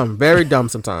is dumb, very dumb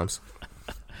sometimes.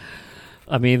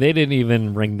 I mean, they didn't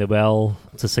even ring the bell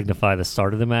to signify the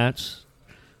start of the match,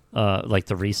 like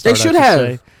the restart. They should have.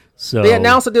 Say. So they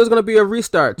announced that there was going to be a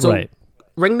restart. So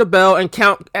ring the bell and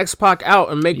count X-Pac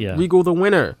out and make Regal the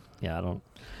winner. Yeah, I don't.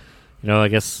 I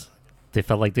guess they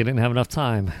felt like they didn't have enough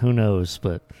time. Who knows?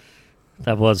 But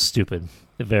that was stupid.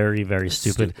 Very, very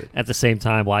stupid. At the same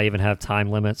time, why even have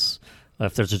time limits?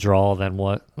 If there's a draw, then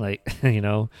what? Like,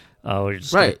 you're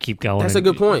just going to keep going. That's a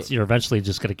good point. You're eventually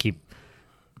just going to keep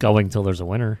going till there's a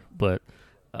winner. But,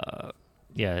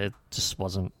 it just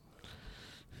wasn't.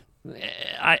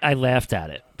 I laughed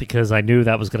at it because I knew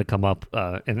that was going to come up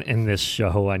in this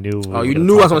show. I knew. You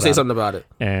knew I was going to say something about it.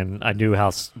 And I knew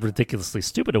how ridiculously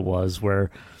stupid it was, where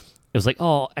it was like,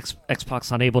 oh,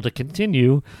 X-Pac's unable to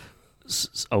continue.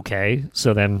 Okay,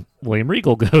 so then William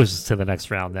Regal goes to the next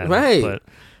round then. Right. But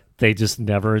they just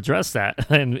never addressed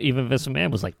that. And even Vince McMahon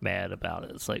was like mad about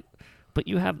it. It's like, but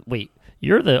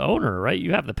you're the owner, right?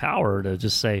 You have the power to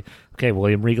just say, okay,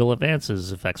 William Regal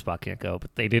advances if X-Pac can't go.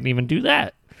 But they didn't even do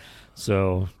that.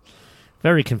 So,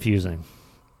 very confusing.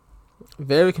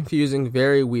 Very confusing,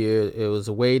 very weird. It was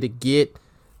a way to get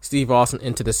Steve Austin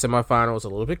into the semifinals a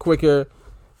little bit quicker.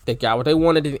 They got what they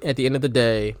wanted at the end of the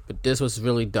day, but this was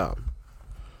really dumb.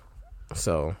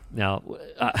 So now,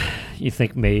 you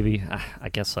think maybe, I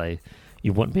guess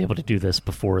you wouldn't be able to do this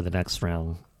before the next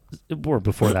round, or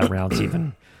before that round's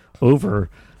even over.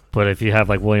 But if you have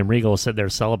like William Regal sitting there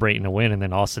celebrating a win, and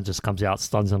then Austin just comes out,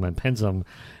 stuns him, and pins him,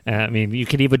 I mean, you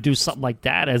could even do something like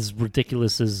that. As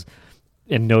ridiculous as,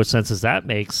 in no sense as that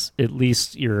makes, at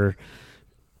least you're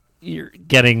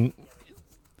getting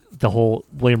the whole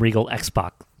William Regal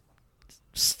X-Pac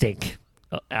stink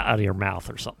out of your mouth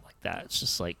or something like that. It's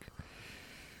just like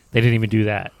they didn't even do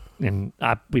that, and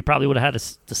we probably would have had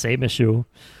the same issue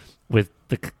with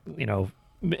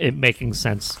it making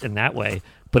sense in that way.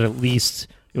 But at least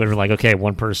it would have been like, okay,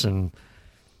 one person,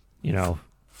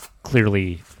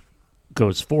 clearly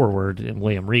goes forward in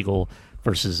William Regal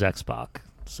versus X-Pac.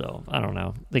 So I don't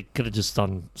know. They could have just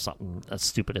done something as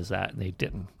stupid as that, and they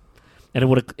didn't. And it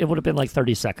would have been like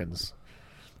 30 seconds.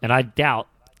 And I doubt,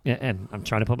 and I'm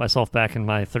trying to put myself back in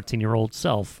my 13-year-old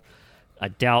self, I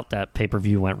doubt that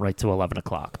pay-per-view went right to 11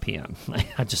 o'clock p.m.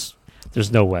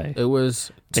 There's no way. It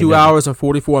was 2 hours and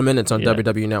 44 minutes on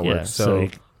WWE Network. Yeah, so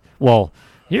well,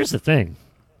 here's the thing.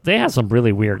 They had some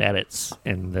really weird edits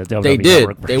in the WWE They did.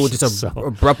 Network They would just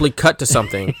abruptly cut to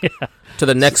something to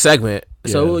the next segment.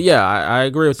 Yeah. So, I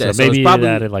agree with that. So maybe probably,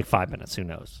 it added like 5 minutes. Who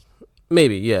knows?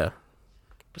 Maybe, yeah.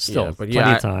 But still, plenty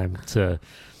of time to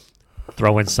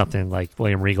throw in something like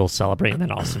William Regal celebrating,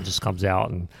 and then Austin just comes out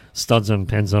and stuns him,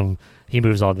 pins him. He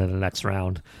moves on to the next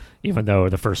round, even though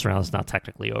the first round is not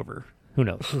technically over. Who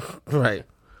knows? Right.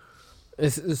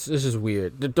 It's just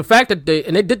weird. The fact that they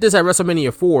did this at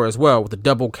WrestleMania 4 as well, with the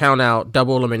double count out,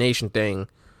 double elimination thing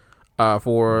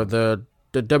for the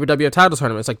WWF title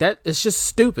tournament. It's like that. It's just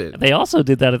stupid. They also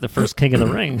did that at the first King of the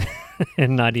Ring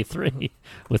in '93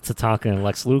 with Tatanka and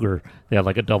Lex Luger. They had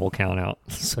like a double count out.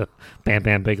 So Bam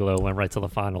Bam Bigelow went right to the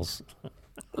finals.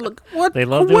 Look, what they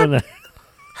love doing that.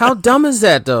 How dumb is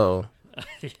that though?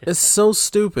 It's so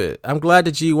stupid. I'm glad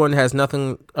the G1 has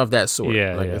nothing of that sort.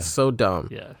 It's so dumb.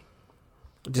 Yeah.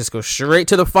 Just go straight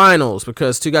to the finals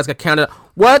because two guys got counted out.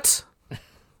 What?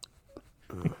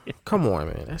 Come on,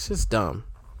 man. That's just dumb.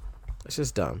 It's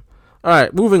just dumb. All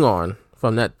right, moving on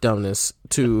from that dumbness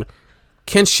to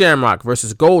Ken Shamrock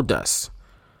versus Goldust.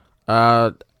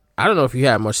 I don't know if you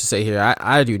have much to say here.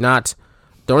 I do not.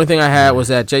 The only thing I had was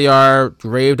that JR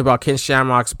raved about Ken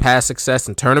Shamrock's past success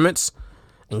in tournaments,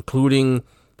 including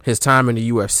his time in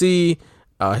the UFC,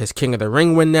 his King of the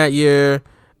Ring win that year,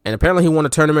 and apparently he won a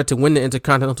tournament to win the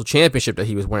Intercontinental Championship that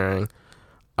he was wearing.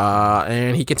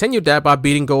 And he continued that by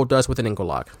beating Goldust with an ankle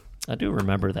lock. I do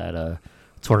remember that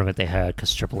tournament they had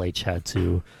because Triple H had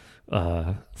to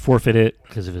forfeit it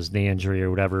because of his knee injury or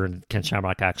whatever, and Ken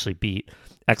Shamrock actually beat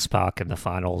X-Pac in the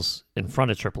finals in front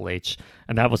of Triple H,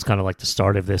 and that was kind of like the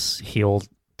start of this heel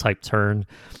type turn,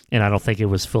 and I don't think it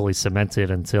was fully cemented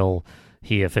until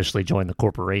he officially joined the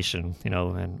corporation,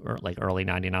 in like early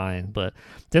 '99. But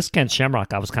this Ken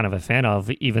Shamrock I was kind of a fan of,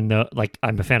 even though like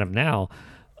I'm a fan of now.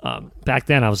 Back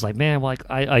then I was like, man, like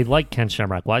I like Ken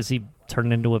Shamrock. Why is he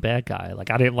turning into a bad guy?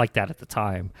 Like I didn't like that at the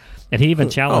time. And he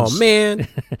even challenged. Oh man,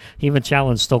 he even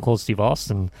challenged Stone Cold Steve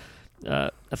Austin.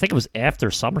 I think it was after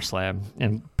SummerSlam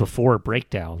and before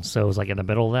Breakdown. So it was like in the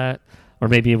middle of that, or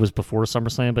maybe it was before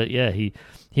SummerSlam. But yeah, he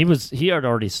had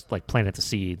already like planted the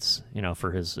seeds,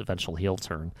 for his eventual heel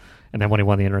turn. And then when he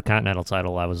won the Intercontinental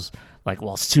title, I was like,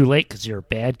 well, it's too late because you're a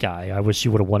bad guy. I wish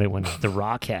you would have won it when The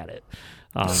Rock had it.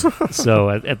 So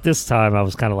at this time, I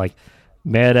was kind of like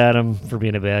mad at him for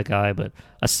being a bad guy, but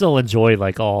I still enjoyed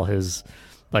like all his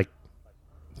like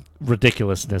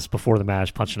ridiculousness before the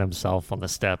match, punching himself on the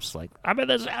steps, like I'm in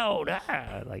the zone.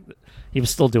 Like he was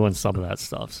still doing some of that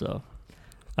stuff, so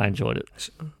I enjoyed it.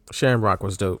 Shamrock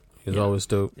was dope. He was always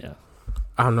dope. Yeah,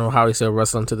 I don't know how he's still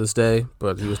wrestling to this day,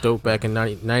 but he was dope back in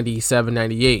 97,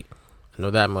 98. I know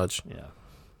that much.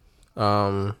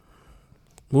 Yeah.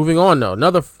 Moving on though,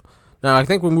 now, I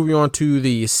think we're moving on to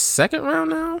the second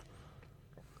round now.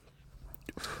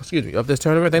 Excuse me, of this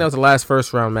tournament. I think that was the last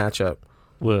first round matchup.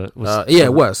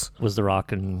 It was. Was The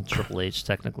Rock and Triple H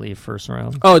technically first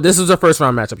round? Oh, this was a first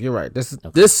round matchup. You're right. This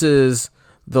is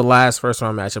the last first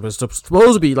round matchup. It's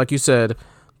supposed to be, like you said,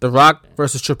 The Rock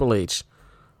versus Triple H.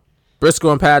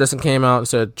 Briscoe and Patterson came out and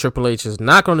said Triple H is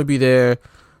not going to be there,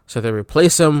 so they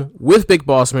replace him with Big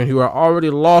Boss Man, who are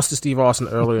already lost to Steve Austin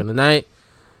earlier in the night.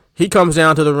 He comes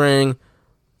down to the ring.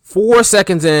 4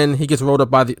 seconds in, he gets rolled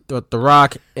up by the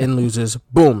Rock and loses.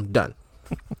 Boom, done.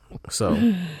 So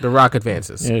The Rock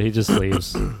advances. Yeah, he just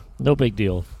leaves. No big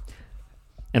deal.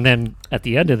 And then at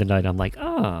the end of the night, I'm like,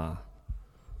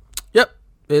 Yep,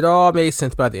 it all made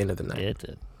sense by the end of the night. It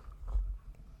did.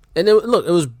 And it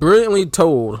was brilliantly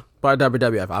told by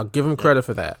WWF. I'll give them credit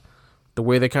for that. The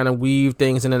way they kind of weave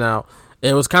things in and out.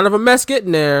 It was kind of a mess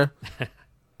getting there,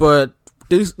 but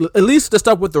at least the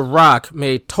stuff with The Rock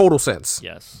made total sense.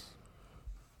 Yes.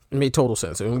 It made total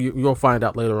sense. And you'll find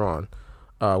out later on.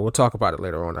 We'll talk about it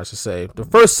later on, I should say.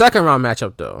 The second round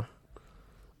matchup, though,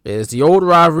 is the old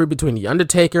rivalry between The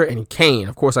Undertaker and Kane.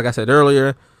 Of course, like I said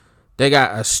earlier, they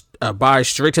got a bye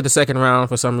straight to the second round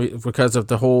for some reason because of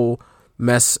the whole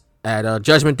mess at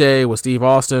Judgment Day with Steve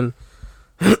Austin.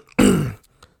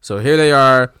 So here they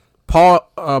are.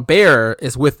 Paul Bearer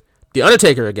is with The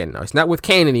Undertaker again now. He's not with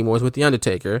Kane anymore. He's with The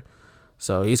Undertaker.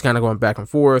 So he's kind of going back and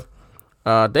forth.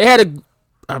 They had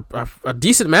a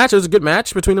decent match. It was a good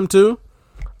match between them two.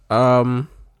 Not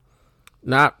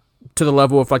to the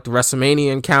level of like the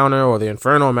WrestleMania encounter or the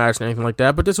Inferno match or anything like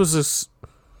that. But it was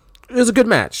a good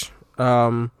match.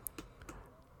 But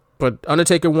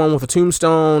Undertaker won with a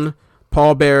tombstone.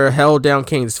 Paul Bearer held down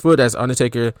Kane's foot as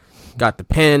Undertaker got the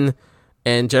pin.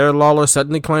 And Jared Lawler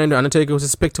suddenly claimed Undertaker was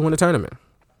his pick to win the tournament.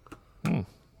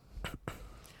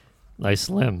 Nice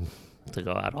limb to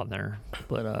go out on there.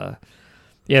 But,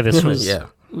 this was,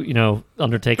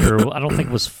 Undertaker, I don't think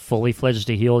was fully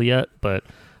fledged a heel yet, but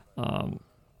I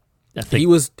think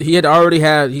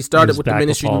he started with the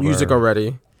Ministry music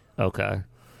already. Okay.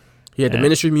 He had the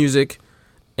Ministry music,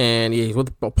 and he's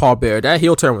with Paul Bearer. That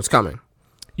heel turn was coming.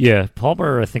 Yeah, Paul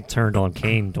Bearer, I think, turned on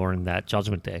Kane during that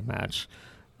Judgment Day match.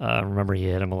 Remember, he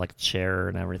hit him with like a chair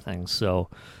and everything. So,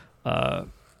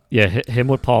 him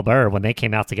with Paul Bearer, when they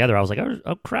came out together, I was like,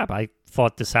 oh crap, I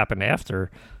thought this happened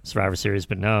after Survivor Series,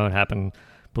 but no, it happened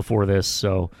before this.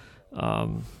 So,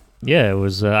 it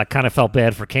was, I kind of felt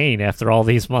bad for Kane after all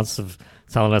these months of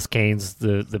telling us Kane's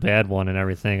the bad one and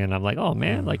everything. And I'm like, oh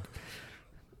man, like,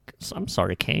 I'm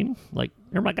sorry, Kane. Like,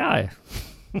 you're my guy.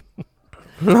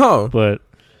 No. But,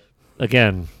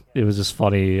 again, it was just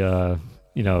funny,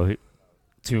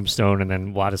 tombstone, and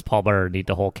then why does Paul Bearer need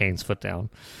to hold Kane's foot down?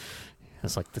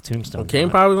 It's like the tombstone. Well, Kane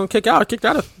probably gonna kicked out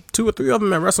of 2 or 3 of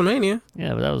them at WrestleMania.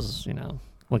 Yeah, but that was,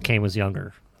 when Kane was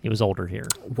younger. He was older here.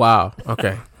 Wow.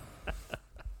 Okay.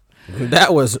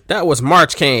 that was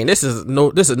March Kane. This is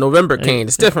November Kane.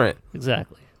 It's different.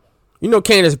 Exactly.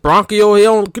 Kane is bronchial. He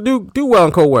don't do well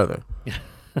in cold weather.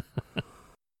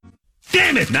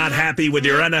 Damn it! Not happy with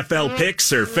your NFL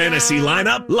picks or fantasy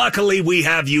lineup? Luckily, we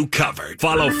have you covered.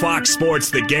 Follow Fox Sports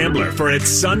The Gambler for its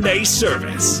Sunday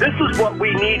service. This is what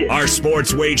we needed. Our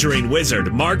sports wagering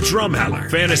wizard, Mark Drumheller,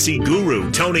 fantasy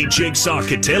guru, Tony Jigsaw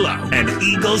Cotillo, and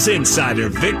Eagles insider,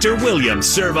 Victor Williams,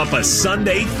 serve up a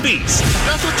Sunday feast.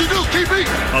 That's what you do,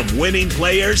 KP. Of winning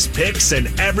players, picks, and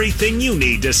everything you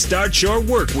need to start your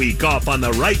work week off on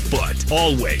the right foot.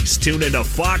 Always tune into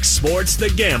Fox Sports The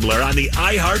Gambler on the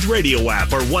iHeartRadio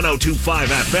app or 102.5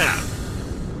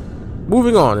 FM.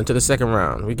 Moving on into the second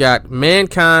round, we got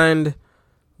Mankind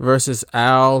versus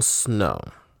Al Snow.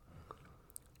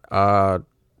 And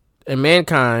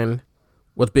Mankind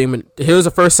was being. Here's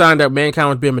the first sign that Mankind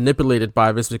was being manipulated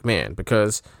by Vince McMahon,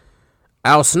 because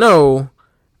Al Snow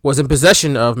was in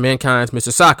possession of Mankind's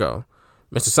Mr. Sacco.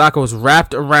 Mr. Sacco was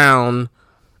wrapped around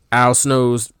Al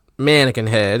Snow's mannequin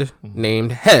head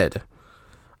named Head.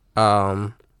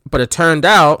 But it turned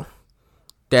out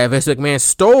that Vince McMahon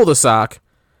stole the sock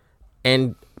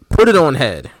and put it on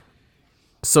Head,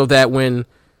 so that when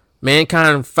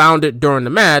Mankind found it during the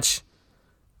match,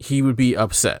 he would be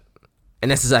upset.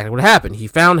 And that's exactly what happened. He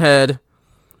found Head.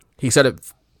 He started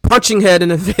punching Head in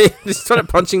the face. He started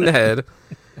punching the head.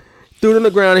 Threw it on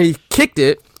the ground, and he kicked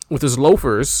it with his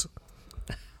loafers,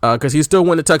 because he still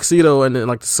wore the tuxedo and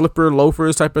like the slipper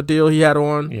loafers type of deal he had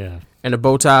on. Yeah. And a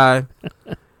bow tie.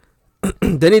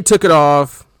 Then he took it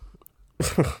off.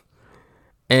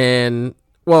 And,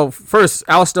 well, first,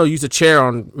 Al Snow used a chair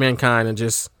on Mankind and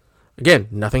just, again,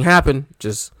 nothing happened.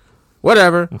 Just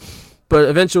whatever. But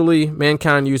eventually,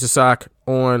 Mankind used a sock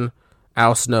on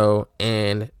Al Snow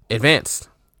and advanced.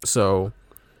 So,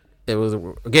 it was,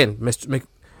 again, Mr.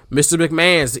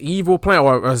 McMahon's evil plan,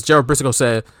 or as Gerald Briscoe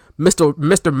said, Mr.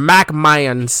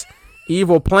 McMahon's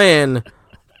evil plan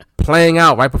playing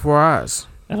out right before our eyes.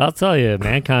 And I'll tell you,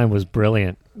 Mankind was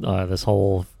brilliant. This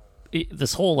whole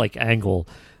like angle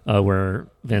where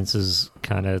Vince is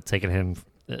kind of taking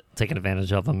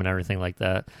advantage of him and everything like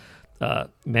that.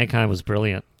 Mankind was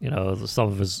brilliant. You know, some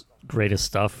of his greatest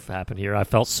stuff happened here. I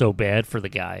felt so bad for the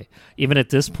guy, even at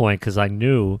this point, because I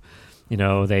knew, you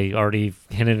know, they already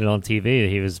hinted it on TV that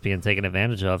he was being taken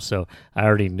advantage of. So I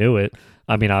already knew it.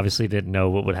 I mean, obviously didn't know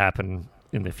what would happen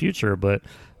in the future, but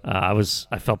I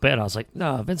felt bad. I was like,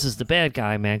 no, Vince is the bad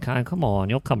guy, Mankind. Come on,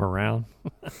 you'll come around.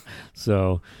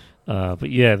 So, but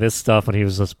yeah, this stuff when he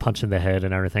was just punching the head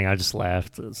and everything, I just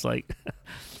laughed. It's like,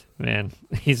 man,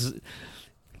 he's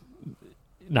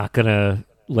not gonna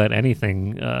let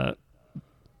anything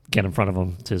get in front of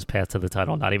him to his path to the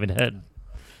title. Not even Head.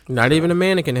 Not even a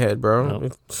mannequin head, bro.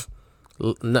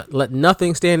 Nope. Let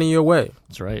nothing stand in your way.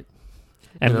 That's right.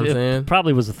 And you know what I'm saying?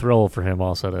 Probably was a thrill for him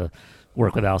also to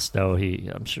work with Al Snow.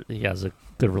 I'm sure he has a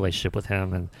good relationship with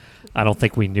him, and I don't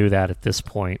think we knew that at this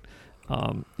point,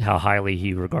 how highly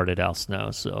he regarded Al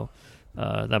Snow. So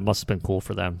that must have been cool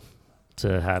for them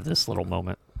to have this little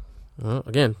moment. Well,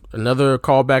 again, another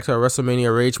callback to our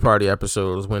WrestleMania Rage Party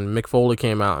episodes when Mick Foley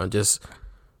came out and just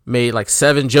made like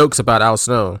 7 jokes about Al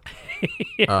Snow.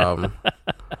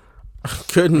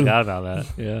 Couldn't forgot about that.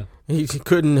 Yeah, he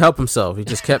couldn't help himself. He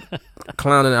just kept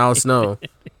clowning Al Snow.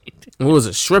 What was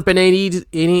it? Shrimping ain't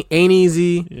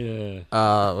easy. Yeah.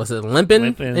 Was it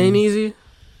limping ain't easy?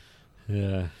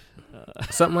 Yeah.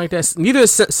 Something like that. Neither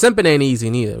is simping ain't easy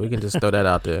neither. We can just throw that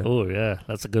out there. Oh yeah,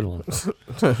 that's a good one.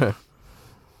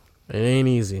 It ain't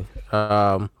easy.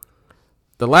 The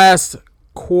last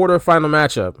quarterfinal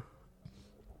matchup: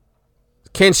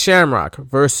 Ken Shamrock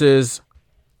versus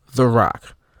The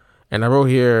Rock. And I wrote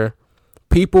here,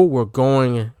 people were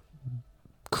going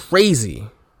crazy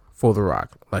for The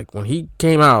Rock. Like, when he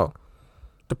came out,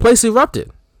 the place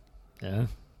erupted. Yeah.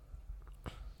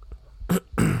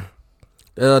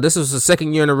 This was the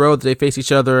second year in a row that they faced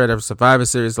each other at a Survivor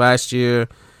Series last year.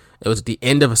 It was the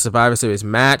end of a Survivor Series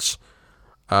match.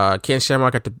 Ken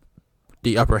Shamrock got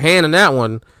the upper hand in that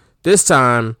one. This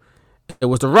time, it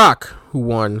was The Rock who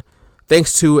won,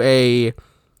 thanks to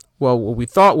what we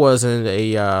thought was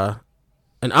an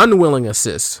unwilling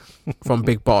assist from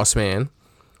Big Boss Man,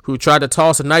 who tried to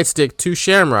toss a nightstick to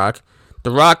Shamrock.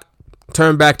 The Rock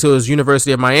turned back to his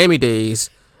University of Miami days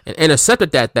and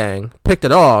intercepted that thing, picked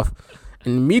it off,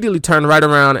 and immediately turned right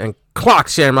around and clocked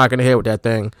Shamrock in the head with that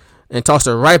thing and tossed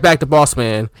it right back to Boss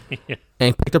Man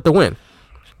and picked up the win.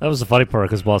 That was the funny part,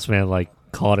 because Boss Man like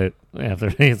caught it after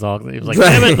he was like,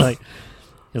 damn it! Like,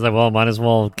 he's like, well, might as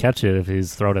well catch it if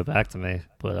he's thrown it back to me.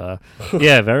 But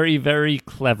yeah, very, very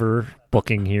clever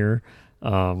booking here.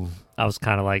 I was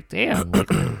kind of like, damn, like,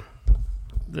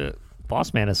 the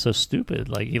Boss Man is so stupid.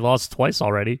 Like, he lost twice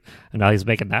already, and now he's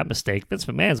making that mistake. Vince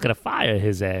McMahon's gonna fire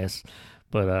his ass.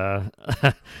 but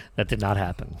that did not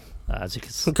happen. As you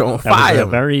can see, Going that was fire. a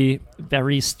very,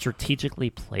 very strategically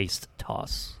placed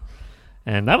toss,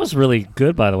 and that was really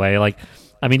good. By the way, like,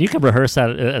 I mean, you can rehearse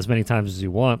that as many times as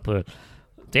you want, but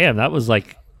damn, that was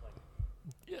like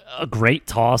a great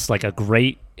toss, like a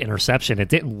great interception. It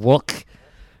didn't look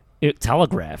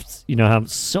telegraphed. You know how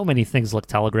so many things look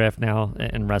telegraphed now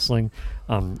in wrestling.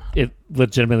 It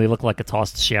legitimately looked like a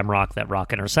toss to Shamrock that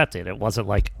Rock intercepted. It wasn't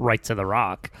like right to the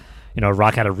Rock. You know,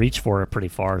 Rock had to reach for it pretty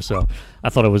far. So I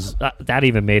thought it was that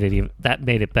even made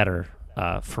it better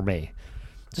for me.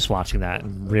 Just watching that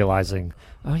and realizing,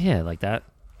 oh yeah, like that.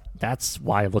 That's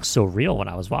why it looked so real when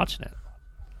I was watching it.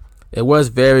 It was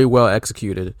very well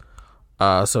executed.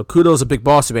 So kudos to Big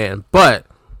Boss Man. But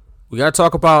we got to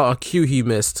talk about a cue he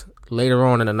missed later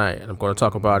on in the night. And I'm going to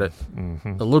talk about it a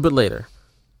little bit later.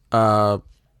 Right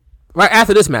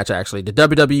after this match, actually. The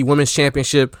WWE Women's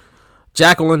Championship.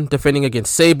 Jacqueline defending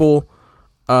against Sable.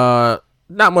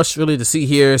 Not much really to see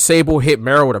here. Sable hit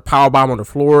Meryl with a powerbomb on the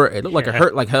floor. It looked like it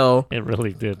hurt like hell. It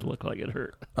really did look like it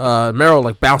hurt. Meryl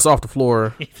like bounced off the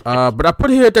floor. But I put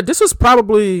here that this was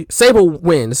probably Sable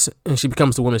wins and she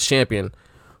becomes the women's champion.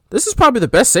 This is probably the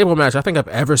best Sable match I think I've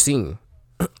ever seen.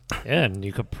 Yeah, and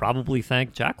you could probably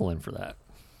thank Jacqueline for that.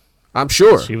 I'm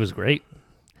sure. She was great.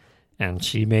 And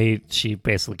she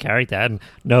basically carried that. And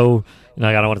no,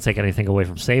 I don't want to take anything away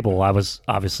from Sable. I was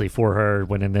obviously for her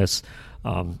winning this.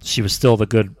 She was still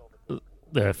the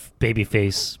baby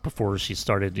face before she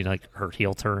started, like her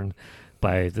heel turn.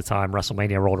 By the time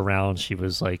WrestleMania rolled around, she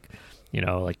was like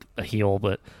a heel.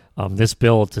 But this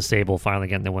build to Sable finally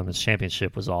getting the women's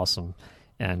championship was awesome.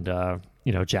 And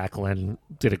Jacqueline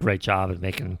did a great job at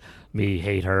making me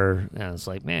hate her. And it's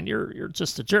like, man, you're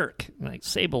just a jerk. Like,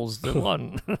 Sable's the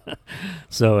one.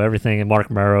 So everything, and Mark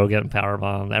Merrow getting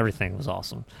powerbombed, everything was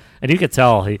awesome. And you could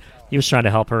tell he was trying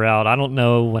to help her out. I don't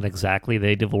know when exactly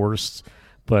they divorced,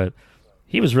 but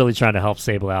he was really trying to help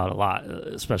Sable out a lot,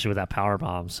 especially with that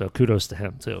powerbomb. So kudos to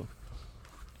him, too.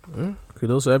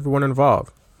 Kudos to everyone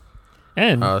involved.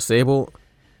 And Sable,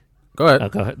 go ahead. Oh,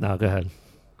 go ahead. No, go ahead.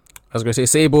 I was going to say,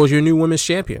 Sable is your new women's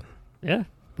champion. Yeah.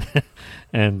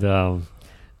 And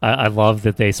I love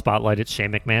that they spotlighted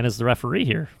Shane McMahon as the referee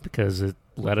here, because it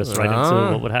led us right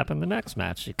into what would happen in the next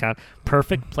match. It got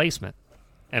perfect placement.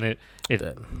 And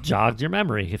it jogged your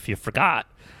memory if you forgot.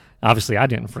 Obviously, I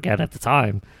didn't forget at the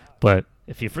time, but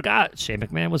if you forgot, Shane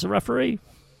McMahon was a referee.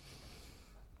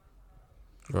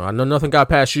 Well, I know nothing got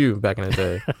past you back in the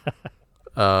day.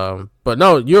 But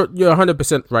no, you're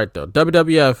 100% right, though.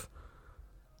 WWF,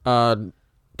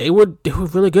 they were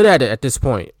really good at it at this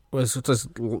point. It was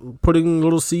just putting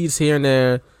little seeds here and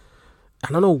there.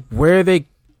 I don't know where they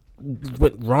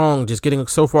went wrong, just getting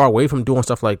so far away from doing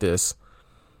stuff like this.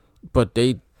 But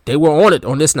they were on it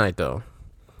on this night, though.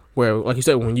 Where, like you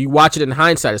said, when you watch it in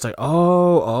hindsight, it's like,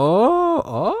 oh.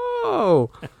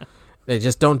 They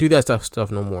just don't do that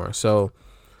stuff no more. So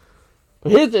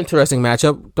here's the interesting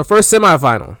matchup. The first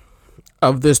semifinal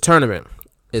of this tournament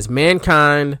is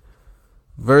Mankind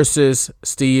versus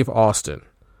Steve Austin.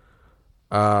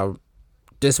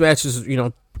 This match is,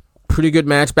 pretty good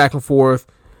match back and forth.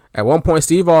 At one point,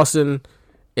 Steve Austin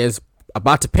is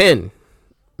about to pin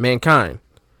Mankind.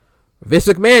 Vince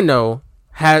McMahon, though,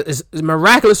 has a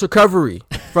miraculous recovery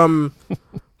from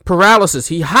paralysis.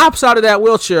 He hops out of that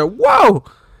wheelchair. Whoa!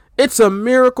 It's a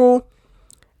miracle.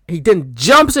 He then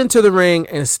jumps into the ring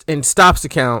and stops the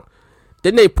count.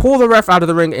 Then they pull the ref out of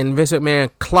the ring, and Vince McMahon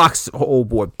clocks the old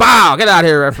boy. Bow! Get out of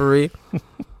here, referee.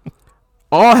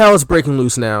 All hell is breaking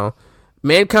loose now.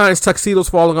 Mankind's tuxedo's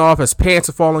falling off. His pants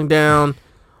are falling down.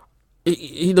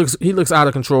 He looks out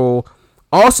of control.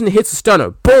 Austin hits a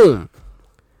stunner. Boom!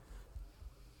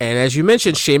 And as you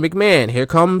mentioned, Shane McMahon. Here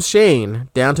comes Shane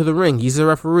down to the ring. He's a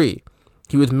referee.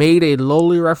 He was made a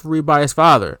lowly referee by his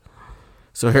father.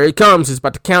 So here he comes. He's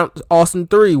about to count Austin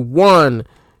 3. 1,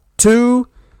 2.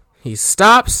 He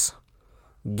stops.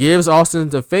 Gives Austin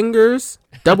the fingers.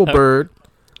 Double bird.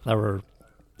 That were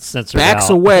censored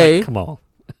backs out. Away. Come on.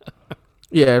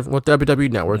 Yeah, with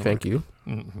WWE Network. Thank you.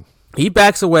 Mm-hmm. He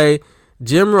backs away.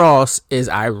 Jim Ross is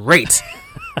irate.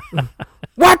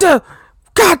 What the?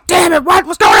 God damn it!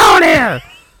 What's going on here?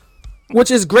 Which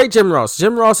is great, Jim Ross.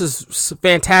 Jim Ross is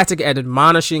fantastic at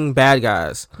admonishing bad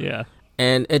guys. Yeah.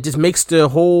 And it just makes the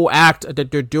whole act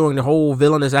that they're doing, the whole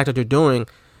villainous act that they're doing,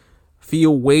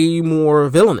 feel way more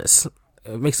villainous.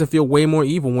 It makes it feel way more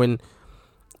evil when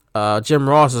Jim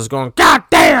Ross is going, God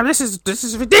damn, this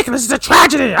is ridiculous. It's a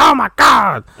tragedy. Oh my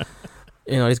God.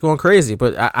 He's going crazy,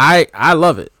 but I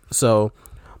love it. So,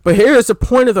 but here's the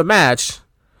point of the match.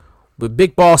 But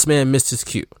Big Boss Man missed his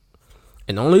cue.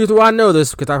 And the only reason why I know this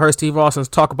is because I've heard Steve Austin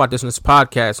talk about this in this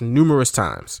podcast numerous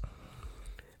times.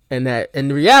 And that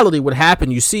in reality, what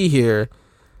happened you see here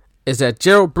is that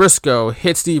Gerald Briscoe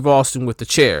hit Steve Austin with the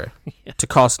chair to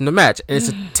cost him the match. And it's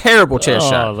a terrible chair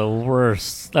shot. Oh, the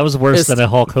worst. That was worse than a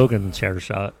Hulk Hogan chair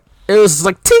shot. It was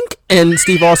like tink, and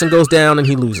Steve Austin goes down and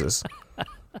he loses.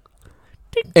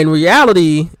 In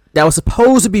reality, that was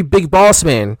supposed to be Big Boss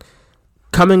Man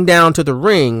coming down to the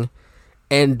ring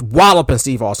and walloping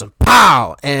Steve Austin.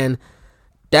 Pow! And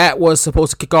that was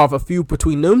supposed to kick off a feud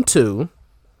between them two.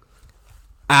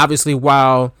 Obviously,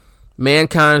 while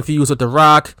Mankind feuds with The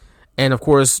Rock, and of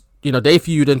course, they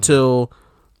feud until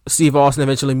Steve Austin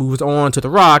eventually moves on to The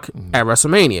Rock at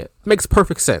WrestleMania. Makes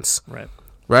perfect sense.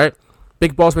 Right?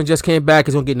 Big Boss Man just came back.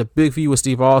 He's going to get in a big feud with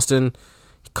Steve Austin.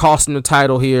 He cost him the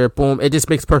title here. Boom. It just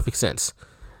makes perfect sense.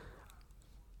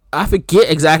 I forget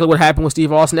exactly what happened with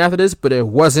Steve Austin after this, but it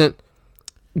wasn't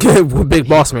good with Big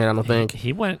Boss Man, I don't think.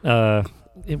 He went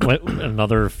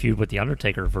another feud with The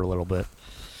Undertaker for a little bit.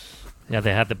 Yeah,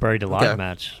 they had the Buried Alive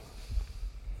match.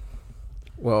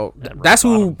 Well, that's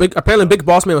who apparently Big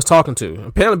Boss Man was talking to.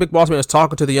 Apparently Big Boss Man was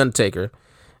talking to The Undertaker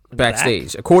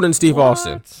backstage, according to Steve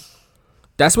Austin.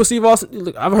 That's what Steve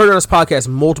Austin... I've heard on this podcast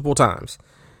multiple times.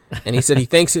 And he said he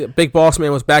thinks Big Boss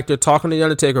Man was back there talking to The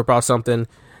Undertaker about something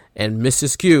and missed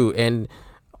his cue. And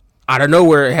out of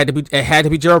nowhere, it had to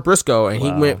be Gerald Briscoe. And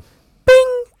he went,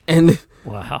 bing! And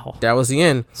that was the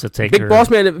end. So Big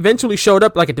Boss Man eventually showed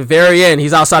up like at the very end.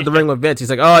 He's outside the ring with Vince. He's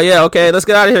like, oh, yeah, okay, let's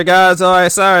get out of here, guys. All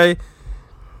right, sorry.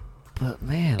 But,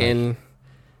 man... And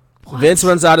Vince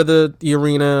runs out of the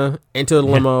arena into the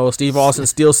limo. Steve Austin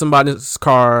steals somebody's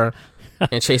car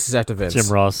and chases after Vince. Jim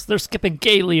Ross, they're skipping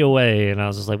gaily away. And I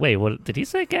was just like, wait, what? Did he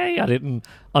say gay? I didn't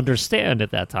understand at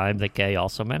that time that gay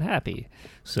also meant happy.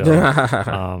 So,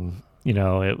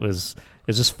 it was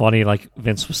just funny. Like,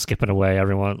 Vince was skipping away.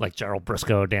 Everyone, like Gerald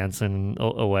Briscoe dancing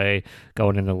away,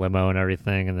 going in the limo and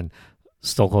everything. And then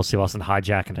Stone Cold Steve Austin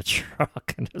hijacking a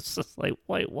truck. And it's just like,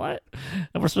 wait, what?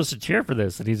 And we're supposed to cheer for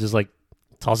this. And he just, like,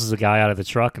 tosses a guy out of the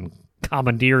truck and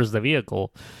commandeers the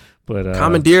vehicle. But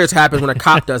commandeers happen when a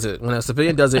cop does it. When a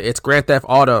civilian does it, it's Grand Theft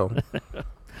Auto.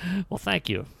 Well, thank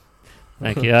you.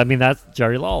 I mean, that's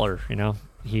Jerry Lawler.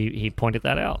 He pointed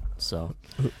that out. So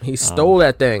he stole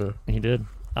that thing. He did.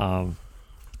 But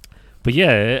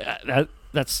yeah,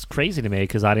 that's crazy to me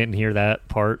because I didn't hear that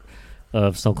part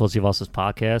of Stone Cold Steve Austin's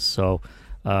podcast. So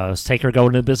is Taker going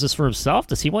into business for himself?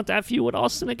 Does he want that feud with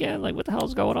Austin again? Like, what the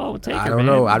hell's going on with Taker? I don't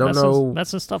know. I don't know.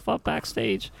 Messing stuff up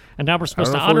backstage, and now we're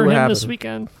supposed to honor him this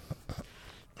weekend.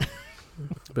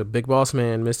 But Big Boss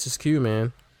Man missed his cue,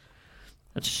 man.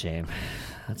 That's a shame.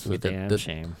 That's a damn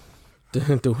shame.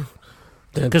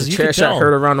 Because the chair shot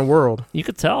heard around the world. You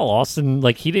could tell Austin,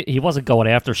 like, he wasn't going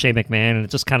after Shane McMahon, and it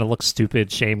just kind of looked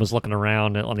stupid. Shane was looking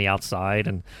around on the outside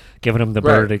and giving him the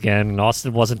bird again, and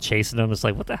Austin wasn't chasing him. It's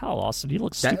like, what the hell, Austin? You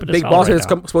look stupid as hell. Big Boss is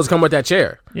supposed to come with that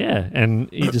chair. Yeah, and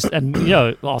he just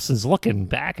Austin's looking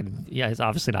back, and he's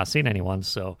obviously not seeing anyone.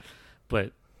 So,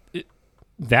 but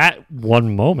that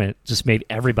one moment just made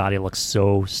everybody look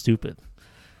so stupid,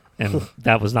 and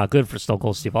that was not good for Stone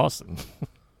Cold Steve Austin.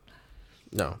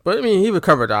 No, but I mean, he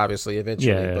recovered obviously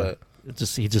eventually. Yeah, but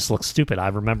he just looked stupid. I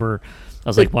remember, I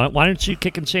was like, why aren't you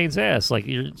kicking Shane's ass? Like,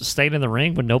 you're staying in the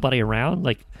ring with nobody around.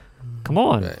 Like, come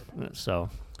on. Right. So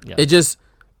yeah, it just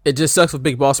sucks with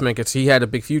Big Boss Man because he had a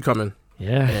big feud coming.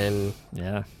 Yeah, and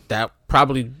that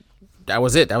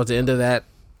was it. That was the end of that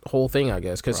whole thing, I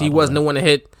guess, because he wasn't the one to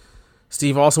hit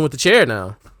Steve Austin with the chair.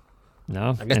 Now,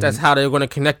 no, I guess that's how they're going to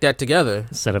connect that together.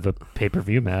 Instead of a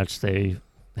pay-per-view match, they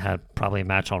had probably a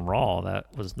match on Raw that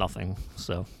was nothing.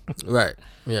 So right,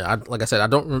 yeah. Like I said, I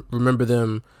don't remember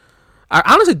them. I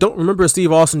honestly don't remember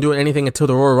Steve Austin doing anything until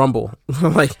the Royal Rumble,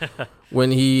 like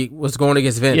when he was going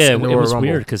against Vince. Yeah, it was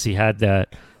weird because he had a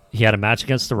match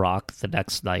against The Rock the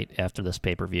next night after this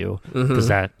pay-per-view because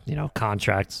that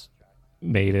contracts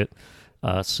made it.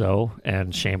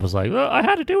 And Shane was like, "Oh, I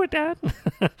had to do it, Dad."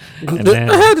 I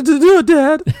had to do it,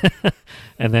 Dad.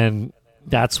 And then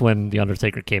that's when The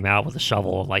Undertaker came out with a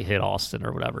shovel and like hit Austin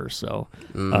or whatever. So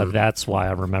that's why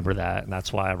I remember that, and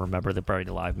that's why I remember the Buried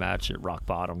Alive match at Rock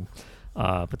Bottom.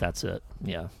 But that's it.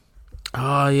 Yeah.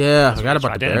 Oh yeah, I forgot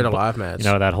about the Buried Alive match.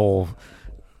 That whole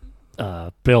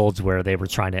builds where they were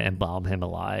trying to embalm him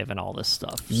alive and all this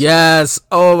stuff. Yes.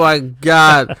 Oh my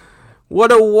God,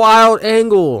 what a wild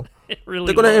angle. Really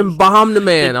They're going to embalm the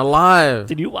man alive.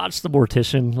 Did you watch The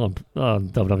Mortician on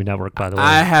WWE Network, by the way?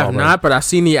 I have not, but I've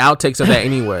seen the outtakes of that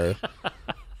anyway.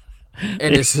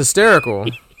 And it's hysterical.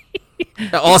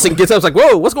 Austin gets up, like,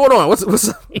 whoa, what's going on? What's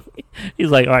up? He's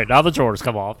like, all right, now the drawers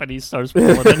come off, and he starts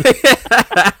pulling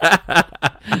it.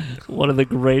 one of the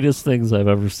greatest things I've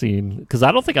ever seen. Because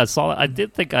I don't think I saw it. I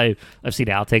did think I've seen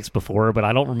outtakes before, but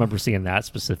I don't remember seeing that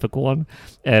specific one.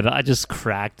 And I just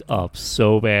cracked up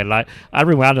so bad. And I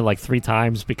rewound it like 3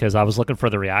 times because I was looking for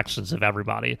the reactions of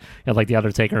everybody. And like The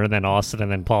Undertaker and then Austin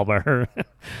and then Paul Bearer.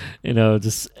 And then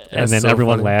so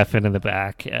everyone funny. laughing in the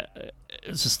back.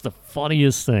 It's just the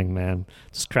funniest thing, man.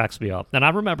 Just cracks me up. And I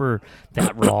remember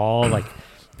that Raw,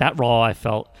 I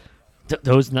felt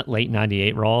those late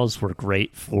 98 Raws were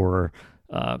great for,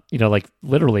 like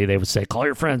literally they would say, call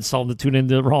your friends, tell them to tune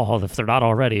into Raw if they're not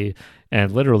already.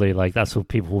 And literally, like, that's what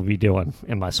people would be doing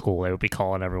in my school. They would be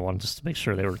calling everyone just to make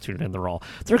sure they were tuning in the Raw.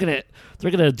 They're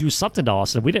gonna do something to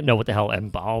Austin. We didn't know what the hell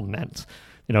M-Ball meant.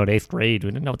 In 8th grade,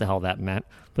 we didn't know what the hell that meant.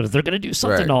 But if they're gonna do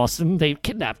something to Austin, they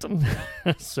kidnapped him.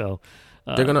 So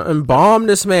they're gonna embalm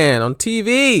this man on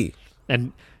TV.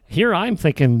 And here I'm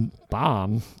thinking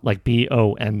bomb, like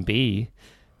BOMB,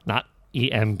 not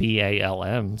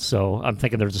EMBALM. So I'm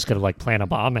thinking they're just gonna like plant a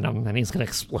bomb in him and he's gonna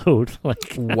explode.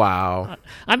 Like, wow.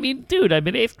 I mean, dude, I'm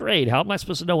in 8th grade. How am I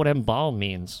supposed to know what embalm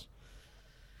means?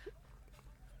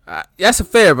 That's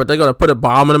fair, but they're gonna put a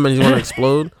bomb in him and he's gonna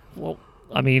explode. Well,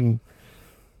 I mean,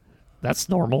 that's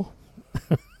normal.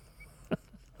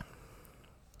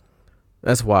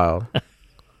 That's wild.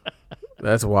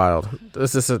 That's wild.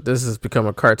 This has become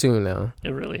a cartoon now. It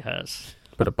really has.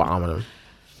 Put a bomb in him.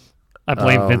 I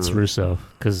blame Vince Russo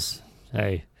because,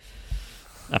 hey,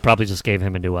 I probably just gave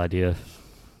him a new idea.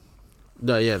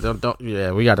 No, yeah, don't.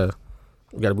 Yeah, we gotta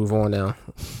move on now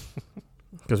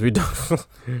because we don't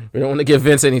want to give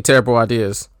Vince any terrible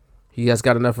ideas. He has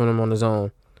got enough of them on his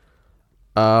own.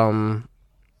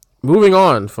 Moving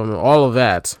on from all of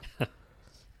that,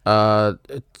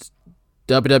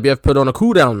 WWF put on a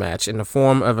cool-down match in the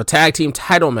form of a tag team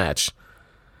title match.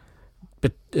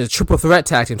 A triple threat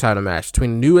tag team title match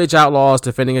between New Age Outlaws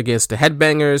defending against the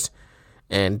Headbangers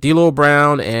and D'Lo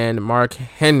Brown and Mark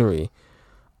Henry.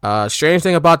 Strange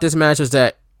thing about this match is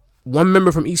that one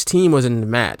member from each team was in the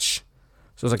match.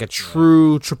 So it was like a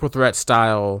true triple threat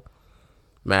style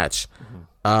match.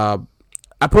 I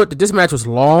put that this match was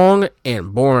long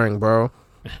and boring, bro.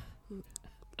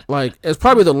 Like, it's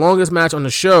probably the longest match on the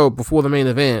show before the main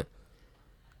event.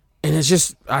 And I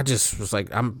just was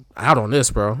like, I'm out on this,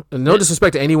 bro. And no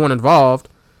disrespect to anyone involved.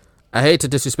 I hate to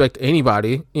disrespect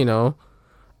anybody, D'Lo,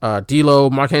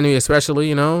 Mark Henry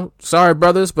especially, Sorry,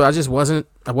 brothers, but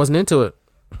I wasn't into it.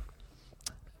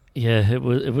 Yeah,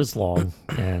 it was long,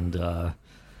 and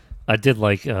I did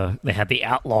like they had the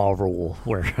outlaw rule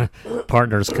where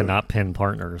partners cannot pin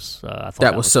partners. I thought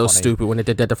that was so funny. stupid when they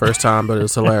did that the first time, but it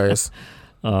was hilarious.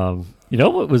 You know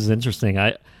what was interesting?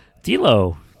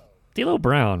 D'Lo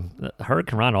Brown,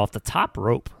 Hurricane Rana off the top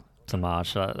rope to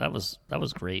Mosh. That was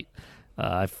great.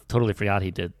 I totally forgot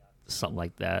he did something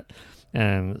like that.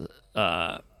 And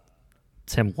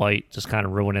Tim White just kind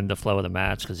of ruining the flow of the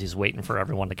match because he's waiting for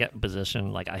everyone to get in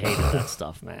position. Like, I hated that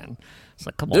stuff, man. It's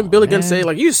like, come on, Didn't Billy Gunn man. say,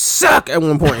 like, you suck at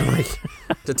one point, like,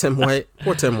 to Tim White?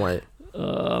 Poor Tim White.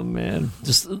 Oh, man.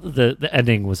 Just the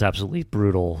ending was absolutely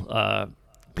brutal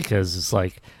because it's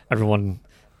like everyone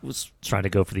was trying to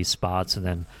go for these spots and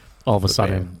then all of a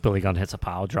sudden Billy Gunn hits a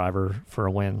pile driver for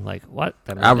a win. Like, what?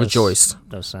 I rejoiced.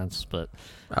 No sense, but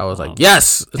I was like,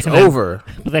 yes, it's over.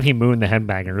 But then he mooned the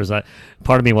headbangers.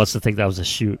 Part of me wants to think that was a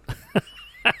shoot.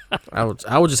 I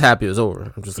was just happy it was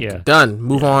over. I'm just like, done.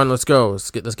 Move on. Let's go.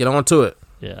 Let's get on to it.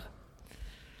 Yeah.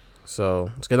 So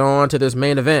let's get on to this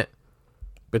main event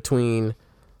between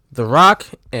The Rock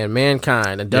and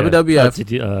Mankind and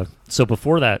WWF. So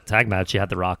before that tag match, you had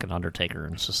The Rock and Undertaker,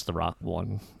 and it's just The Rock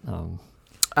won.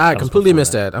 I completely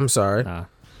missed that. I'm sorry.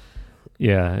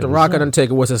 Yeah. The Rock and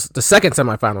Undertaker was the second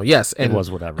semifinal. Yes. And it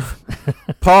was whatever.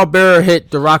 Paul Bearer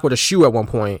hit The Rock with a shoe at one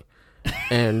point.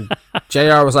 And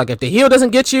JR was like, if the heel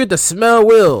doesn't get you, the smell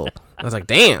will. I was like,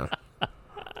 damn.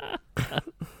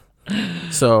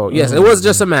 So, yes, it was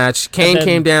just a match. Kane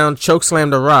came down,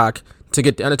 chokeslammed The Rock to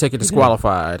get The Undertaker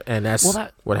disqualified. And that's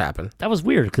what happened. That was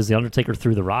weird because The Undertaker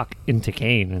threw The Rock into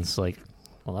Kane. And it's like,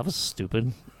 well, that was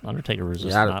stupid. Undertaker was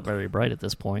just not very bright at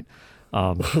this point.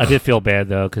 I did feel bad,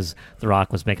 though, because The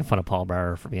Rock was making fun of Paul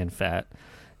Bearer for being fat.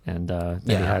 And then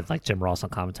he had like Jim Ross on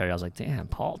commentary. I was like, damn,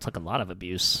 Paul took a lot of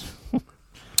abuse.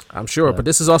 I'm sure. But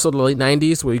this is also the late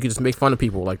 90s where you could just make fun of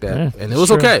people like that. Yeah, and it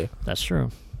was okay. That's true.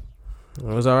 It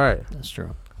was all right. That's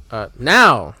true.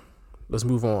 Now, let's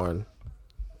move on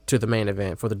to the main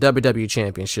event for the WWE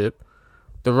Championship.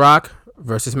 The Rock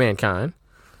versus Mankind.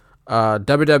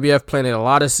 WWF planted a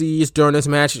lot of seeds during this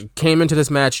match. Came into this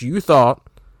match, you thought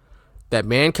that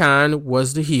Mankind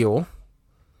was the heel.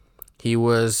 He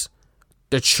was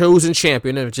the chosen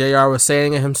champion. If JR was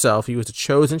saying it himself, he was the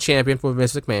chosen champion for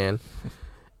Vince McMahon.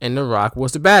 and The Rock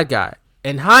was the bad guy.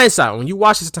 In hindsight, when you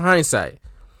watch this to hindsight,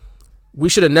 we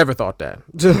should have never thought that.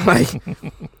 Just like,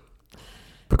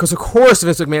 because of course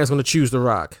Vince McMahon is going to choose The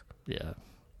Rock. Yeah.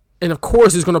 And of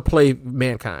course he's going to play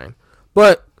Mankind.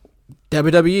 But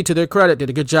WWE, to their credit, did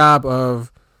a good job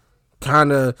of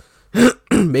kind of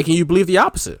making you believe the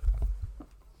opposite.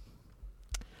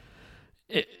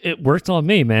 It worked on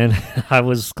me, man. I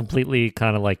was completely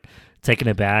kind of like taken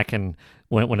aback, and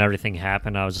when everything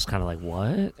happened, I was just kind of like,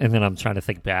 what? And then I'm trying to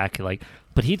think back, like,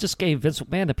 but he just gave Vince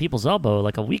McMahon the people's elbow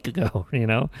like a week ago,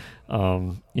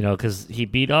 because he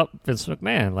beat up Vince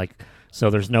McMahon, like, so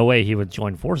there's no way he would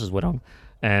join forces with him.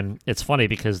 And it's funny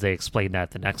because they explained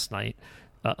that the next night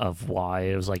of why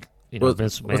it was like,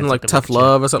 Vince McMahon wasn't like tough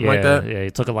love or something like that. Yeah, he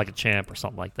took it like a champ or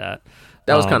something like that.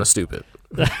 That was kind of stupid.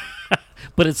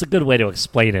 But it's a good way to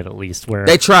explain it, at least. Where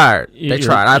they tried.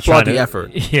 I applaud the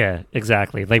effort. Yeah,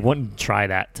 exactly. They wouldn't try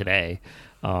that today.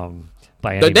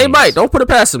 By any they means. might. Don't put it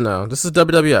past them, though. This is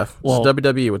WWF. Well, this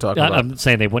is WWE we're talking about. I'm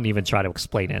saying they wouldn't even try to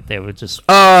explain it. They would just.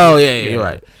 Oh yeah, you're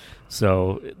right.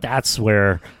 So that's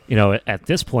where, at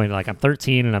this point, like, I'm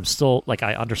 13 and I'm still like,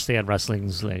 I understand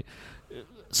wrestling's like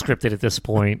scripted at this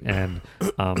point, and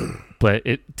but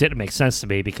it didn't make sense to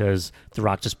me because The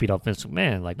Rock just beat up Vince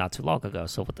McMahon like not too long ago.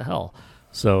 So what the hell?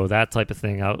 So that type of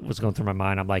thing was going through my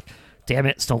mind. I'm like, damn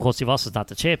it, Stone Cold Steve Austin's not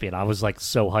the champion. I was like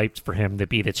so hyped for him to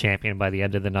be the champion by the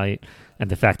end of the night,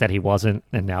 and the fact that he wasn't,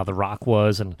 and now The Rock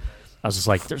was, and I was just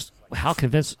like, how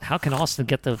can Austin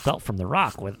get the belt from The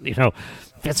Rock with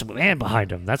Vince McMahon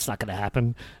behind him? That's not going to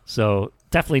happen. So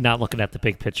definitely not looking at the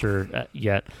big picture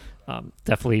yet.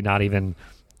 Definitely not even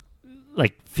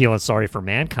like feeling sorry for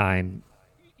Mankind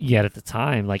yet at the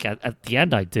time. Like at the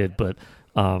end I did, but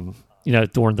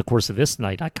during the course of this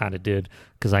night I kind of did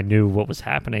because I knew what was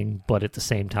happening. But at the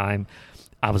same time,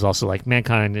 I was also like,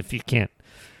 Mankind,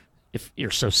 if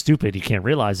you're so stupid you can't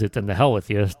realize it, then the hell with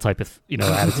you type of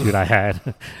attitude I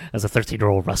had as a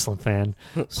 13-year-old wrestling fan.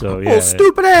 So yeah,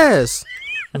 stupid ass.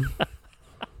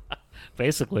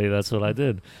 Basically, that's what I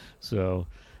did. So,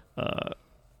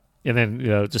 and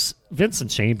then just Vince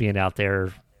and Shane being out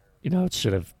there, it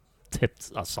should have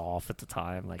tipped us off at the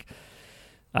time. Like,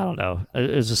 I don't know.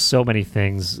 There's just so many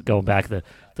things going back to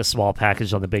the small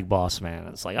package on the Big Boss Man.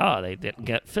 It's like, they didn't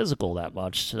get physical that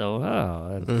much. So,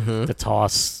 the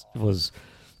toss was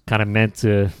kind of meant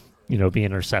to, be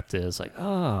intercepted. It's like,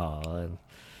 and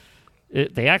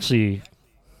they actually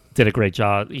did a great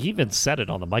job. He even said it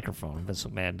on the microphone. Vince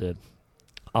McMahon did.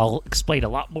 I'll explain a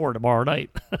lot more tomorrow night.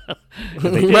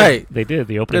 They did. Right. They did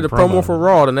the opening did a promo for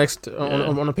Raw the next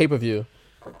on a pay-per-view.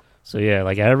 So yeah,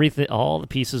 like everything, all the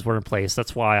pieces were in place.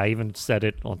 That's why I even said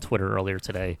it on Twitter earlier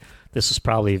today. This is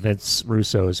probably Vince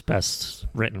Russo's best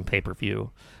written pay-per-view.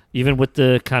 Even with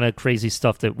the kind of crazy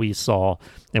stuff that we saw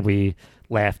and we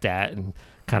laughed at and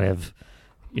kind of,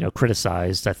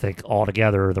 criticized, I think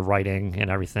altogether the writing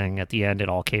and everything at the end, it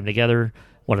all came together.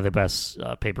 One of the best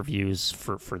pay-per-views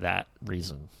for that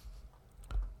reason.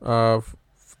 The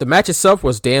match itself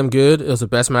was damn good. It was the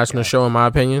best match in the show, in my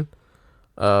opinion.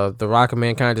 The Rock and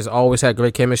Mankind just always had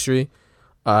great chemistry.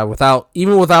 Without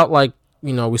like,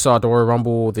 we saw the Royal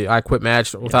Rumble, the I Quit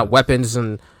match, without weapons,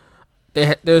 and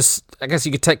there's, I guess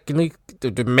you could technically,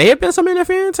 there may have been some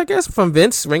interference, I guess, from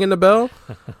Vince ringing the bell,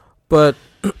 but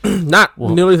not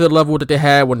nearly to the level that they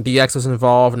had when DX was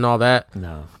involved and all that.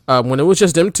 No. When it was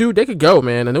just them two, they could go,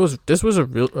 man, and this was a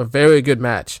very good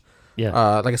match.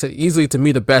 Yeah. Like I said, easily to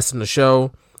me the best in the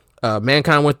show.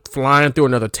 Mankind went flying through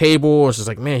another table. It's just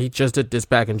like, man, he just did this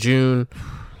back in June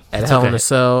at Hell in a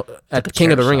Cell, at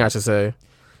King of the Ring, I should say.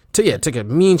 Took a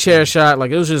mean chair shot.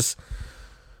 Like, it was just,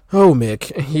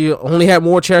 Mick. He only had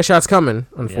more chair shots coming,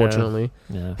 unfortunately.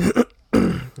 Yeah.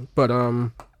 But,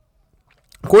 of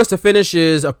course, the finish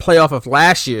is a playoff of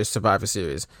last year's Survivor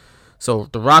Series. So,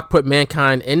 The Rock put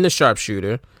Mankind in the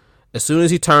sharpshooter. As soon as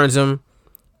he turns him,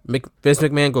 Vince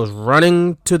McMahon goes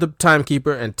running to the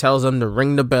timekeeper and tells him to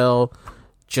ring the bell,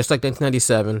 just like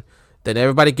 1997. Then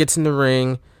everybody gets in the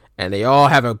ring, and they all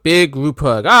have a big group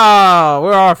hug.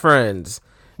 We're all friends.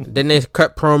 Then they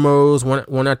cut promos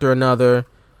one after another.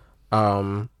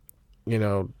 Talking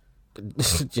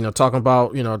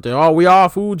about, we all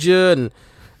fooled you, and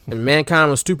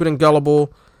Mankind was stupid and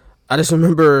gullible. I just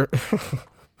remember,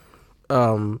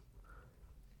 and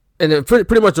then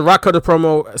pretty much The Rock cut a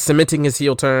promo cementing his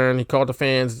heel turn. He called the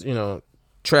fans,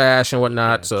 trash and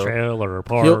whatnot. So trailer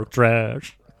park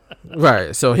trash.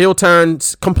 Right. So heel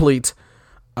turns complete.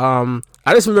 I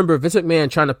just remember Vince McMahon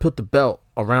trying to put the belt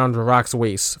around The Rock's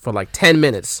waist for like 10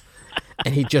 minutes,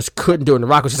 and he just couldn't do it. And The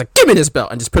Rock was just like, "Give me this belt,"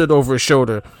 and just put it over his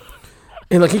shoulder.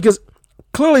 And like he goes,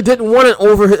 clearly didn't want it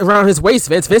around his waist.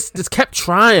 Vince just kept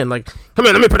trying, like, come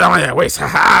here, let me put it on your waist. Ha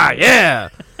ha, yeah.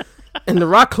 And The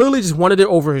Rock clearly just wanted it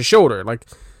over his shoulder. Like,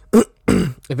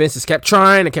 Vince just kept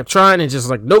trying and just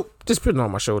like, nope, just put it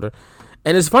on my shoulder.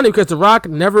 And it's funny because The Rock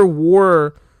never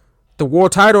wore the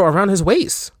world title around his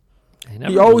waist.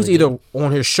 He always either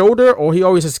on his shoulder or he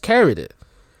always just carried it.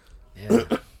 Yeah.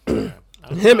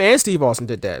 Him and Steve Austin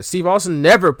did that. Steve Austin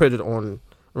never put it on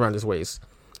around his waist.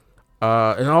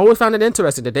 And I always found it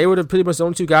interesting that they were pretty much the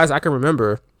only two guys I can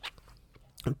remember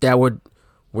that would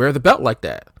wear the belt like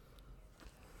that.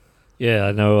 Yeah,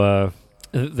 I know.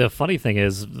 The funny thing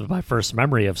is, my first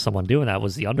memory of someone doing that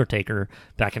was The Undertaker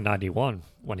back in '91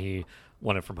 when he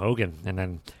won it from Hogan, and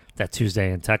then that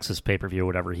Tuesday in Texas pay-per-view or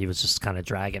whatever, he was just kind of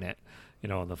dragging it,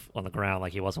 on the ground,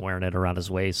 like he wasn't wearing it around his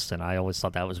waist, and I always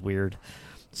thought that was weird.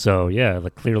 So yeah,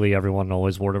 like clearly everyone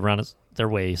always wore it around their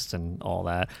waist and all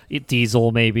that.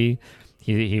 Diesel maybe,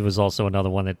 he was also another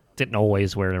one that didn't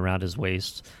always wear it around his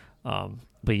waist.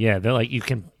 But yeah, they're like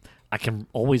I can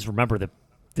always remember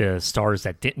the stars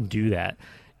that didn't do that,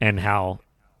 and how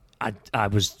I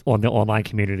was on the online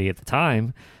community at the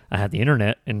time. I had the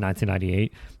internet in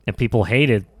 1998, and people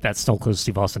hated that Stone Cold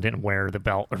Steve Austin didn't wear the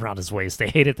belt around his waist. They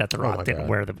hated that The Rock didn't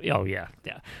wear the. Oh yeah.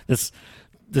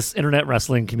 This internet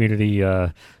wrestling community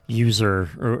user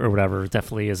or whatever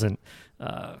definitely isn't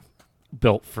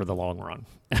built for the long run.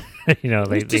 They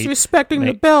disrespecting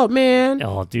the belt, man.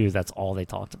 Oh, dude, that's all they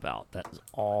talked about. That's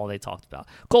all they talked about.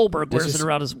 Goldberg wears it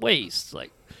around his waist,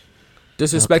 like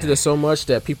disrespected it so much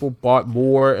that people bought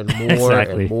more and more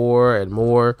exactly. and more and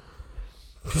more.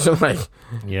 So like,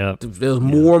 yeah, there's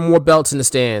more and more belts in the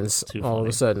stands. Too all funny. of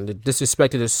a sudden, they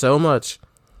disrespected it so much.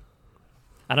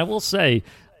 And I will say,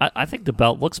 I think the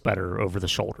belt looks better over the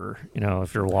shoulder.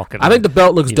 If you're walking, I think the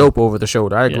belt looks dope over the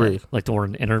shoulder. I agree. Like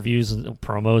during interviews and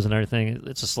promos and everything,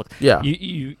 it's just like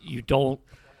You don't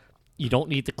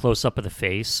need the close up of the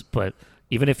face, but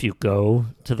even if you go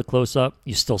to the close up,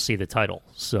 you still see the title.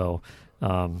 So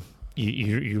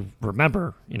you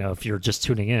remember, if you're just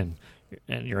tuning in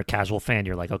and you're a casual fan,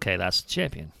 you're like, okay, that's the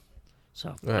champion.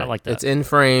 So I like that. It's in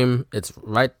frame. It's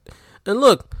right. And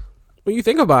look, when you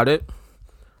think about it,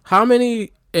 how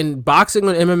many in boxing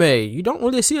and MMA, you don't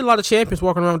really see a lot of champions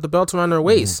walking around with the belts around their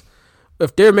waist. Mm-hmm.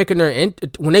 If they're making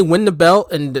when they win the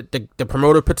belt and the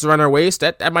promoter puts it around their waist,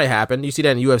 that might happen. You see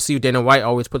that in UFC. Dana White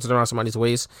always puts it around somebody's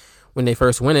waist when they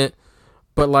first win it.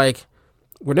 But like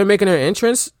when they're making their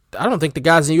entrance, I don't think the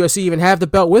guys in UFC even have the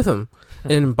belt with them.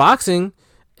 And in boxing,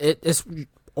 it's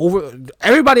over.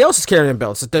 Everybody else is carrying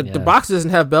belts. The boxer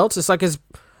doesn't have belts. It's like his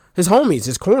homies,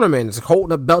 his cornermen, is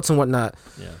holding up belts and whatnot.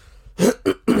 Yeah.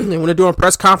 And when they're doing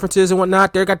press conferences and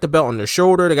whatnot, they got the belt on their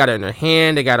shoulder, they got it in their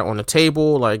hand, they got it on the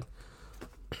table, like.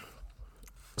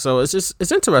 So it's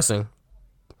interesting.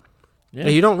 Yeah.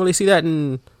 You don't really see that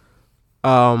in,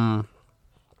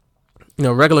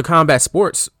 regular combat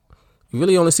sports. You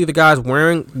really only see the guys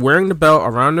wearing the belt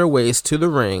around their waist to the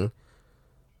ring,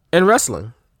 in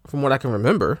wrestling, from what I can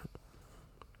remember.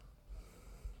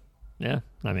 Yeah,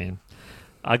 I mean,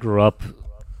 I grew up.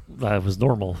 It was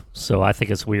normal, so I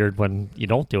think it's weird when you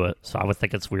don't do it. So I would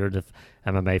think it's weird if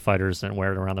MMA fighters didn't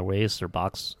wear it around their waist, or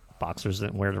boxers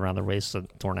didn't wear it around their waist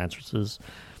during entrances.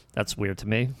 That's weird to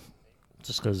me,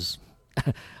 just because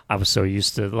I was so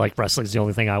used to, like, wrestling's the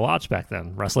only thing I watched back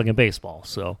then, wrestling and baseball.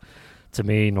 So to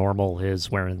me, normal is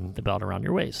wearing the belt around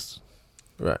your waist.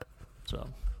 Right. So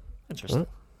interesting.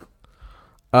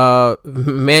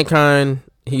 Mankind,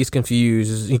 he's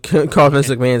confused. He called Vince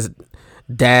McMahon's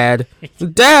dad.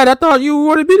 Dad, I thought you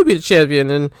wanted me to be the champion,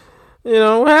 and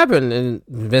what happened? And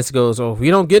Vince goes, "Oh, if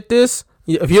you don't get this,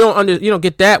 if you don't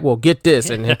get that, well, get this."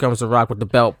 And here comes The Rock with the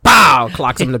belt. Pow!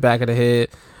 Clocks him in the back of the head.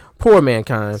 Poor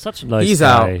Mankind. Such a nice He's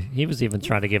guy. out. He was even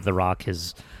trying to give The Rock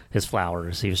his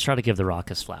flowers. He was trying to give The Rock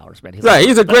his flowers, man.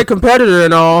 He's a great competitor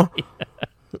and all.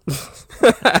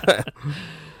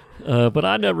 But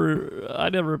I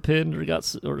never pinned or got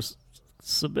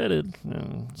submitted.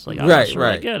 It's like, I'm not sure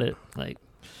I get it. Like,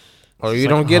 or you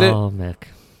don't get it? Oh, Mick,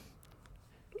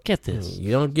 get this.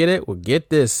 You don't get it? Well,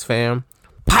 get this, fam.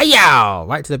 Pow!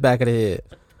 Right to the back of the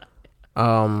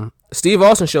head. Steve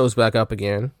Austin shows back up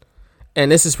again,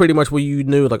 and this is pretty much where you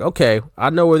knew, like, okay, I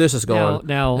know where this is going.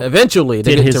 Now eventually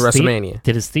they get to WrestleMania.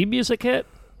 Did his theme music hit?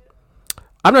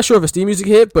 I'm not sure if his theme music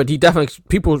hit, but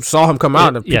people saw him come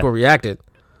out and people reacted.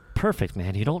 Perfect,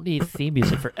 man. You don't need theme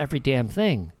music for every damn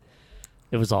thing.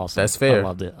 It was awesome. That's fair.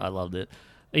 I loved it.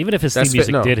 Even if his theme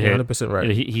music did hit, 100% right.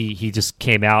 He just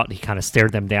came out. He kind of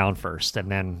stared them down first,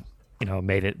 and then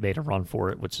made a run for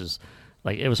it, which is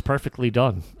like, it was perfectly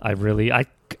done. I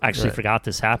actually forgot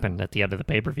this happened at the end of the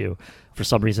pay-per-view. For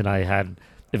some reason, I had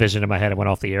the vision in my head, I went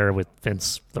off the air with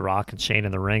Vince, The Rock, and Shane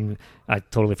in the ring. I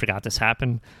totally forgot this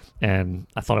happened, and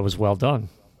I thought it was well done.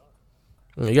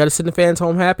 You got to send the fans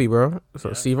home happy, bro.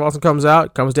 So Steve Austin comes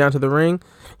out, comes down to the ring,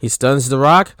 he stuns The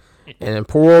Rock, and then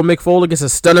poor old Mick Foley gets a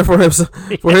stunner for him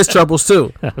for his troubles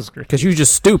too. That was great. Because you're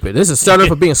just stupid. This is a stunner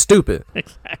for being stupid.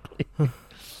 Exactly.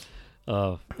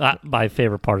 My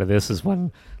favorite part of this is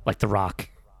when, like, The Rock,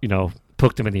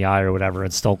 poked him in the eye or whatever,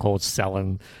 and Stone Cold's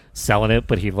selling it,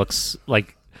 but he looks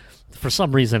like, for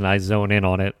some reason, I zone in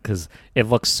on it because it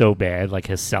looks so bad, like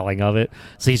his selling of it.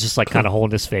 So he's just like kind of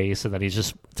holding his face, and then he's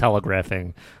just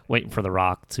telegraphing, waiting for The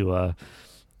Rock to,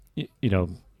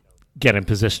 get in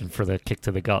position for the kick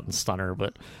to the gut and stunner.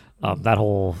 But that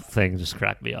whole thing just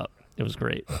cracked me up. It was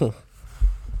great. I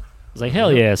was like,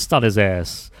 hell yeah, stun his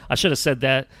ass. I should have said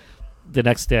that the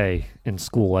next day in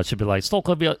school. I should be like, Stone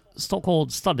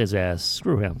Cold stunned his ass.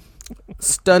 Screw him.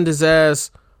 Stunned his ass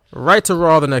right to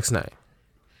Raw the next night.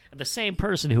 And the same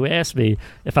person who asked me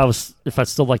if I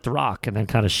still liked The Rock and then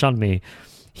kind of shunned me,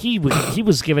 he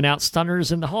was giving out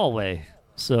stunners in the hallway.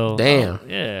 So damn,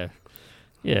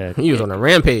 yeah, he was on a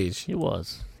rampage. He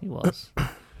was.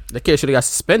 The kid should have got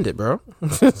suspended, bro.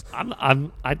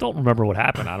 I don't remember what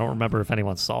happened. I don't remember if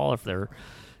anyone saw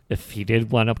if he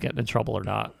did wind up getting in trouble or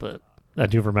not. But I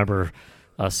do remember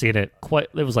seeing it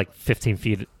it was like 15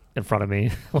 feet in front of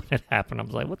me when it happened. I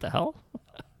was like, what the hell?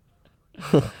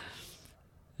 It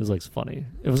was like funny.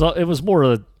 It was more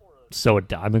a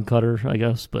diamond cutter, I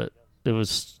guess, but it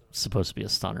was supposed to be a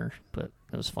stunner, but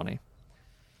it was funny.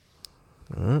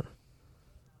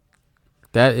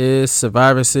 That is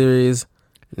Survivor Series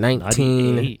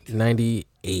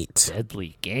 1998.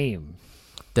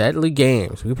 Deadly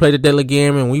games. We played a deadly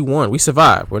game and we won. We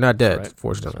survived. We're not dead,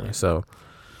 fortunately. Right. So,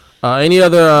 any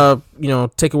other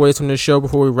takeaways from this show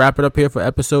before we wrap it up here for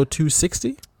episode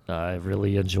 260? I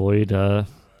really enjoyed. I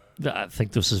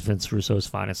think this is Vince Russo's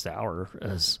finest hour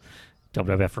as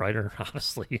WWF writer,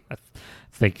 honestly. I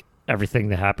think everything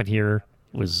that happened here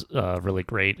was really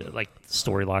great, like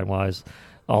storyline-wise.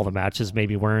 All the matches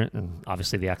maybe weren't, and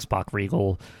obviously the X-Pac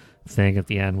Regal thing at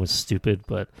the end was stupid,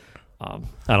 but I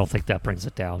don't think that brings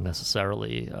it down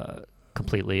necessarily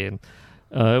completely. And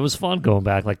it was fun going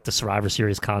back. Like, the Survivor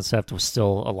Series concept was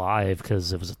still alive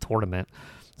because it was a tournament.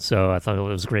 So I thought it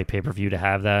was a great pay-per-view to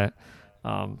have that.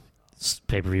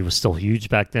 Pay-per-view was still huge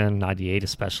back then, 98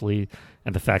 especially,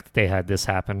 and the fact that they had this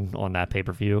happen on that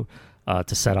pay-per-view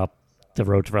to set up the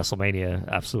road to WrestleMania,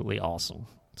 absolutely awesome.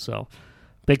 So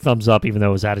big thumbs up, even though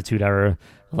it was Attitude Era.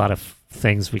 A lot of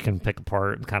things we can pick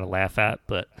apart and kind of laugh at,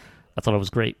 but I thought it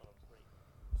was great.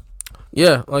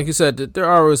 Yeah, like you said, there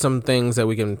are always some things that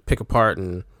we can pick apart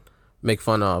and make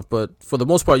fun of, but for the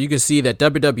most part, you can see that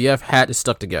WWF had it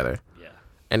stuck together. Yeah.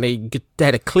 And they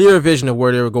had a clear vision of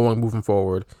where they were going moving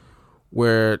forward,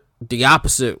 where the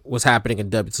opposite was happening in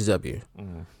WCW,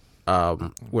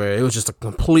 where it was just a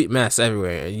complete mess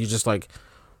everywhere. And you just like,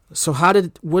 so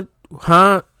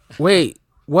wait,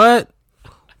 what?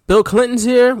 Bill Clinton's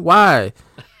here? Why?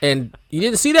 And you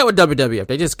didn't see that with WWF.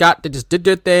 They just did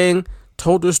their thing,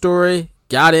 told their story,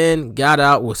 got in, got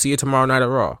out. We'll see you tomorrow night at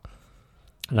Raw.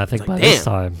 And I think by this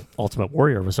time, Ultimate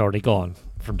Warrior was already gone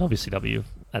from WCW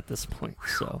at this point.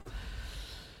 So,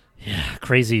 yeah,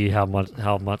 crazy how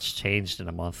much changed in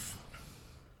a month.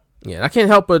 Yeah, and I can't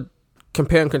help but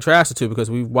compare and contrast the two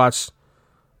because we've watched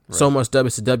so much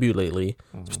WCW lately.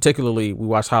 Particularly, we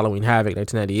watched Halloween Havoc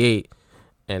 1998,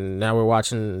 and now we're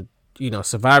watching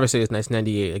Survivor Series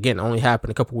 1998. Again, only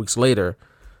happened a couple weeks later,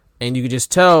 and you could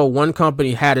just tell one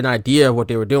company had an idea of what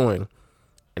they were doing,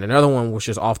 and another one was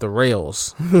just off the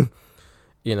rails. And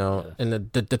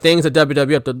the things that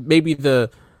WWF,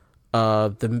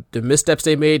 the missteps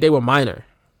they made, they were minor.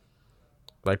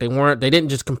 Like they didn't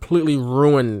just completely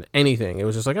ruin anything. It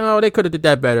was just like, oh, they could have did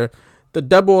that better. The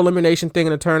double elimination thing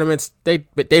in the tournaments, they've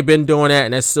been doing that,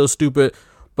 and that's still stupid.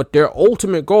 But their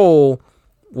ultimate goal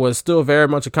was still very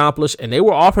much accomplished, and they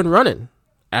were off and running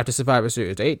after Survivor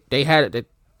Series. They had it.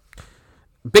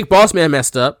 Big Boss Man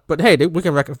messed up, but hey, we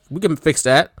can fix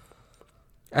that.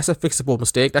 That's a fixable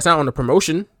mistake. That's not on the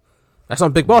promotion. That's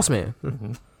on Big Boss Man.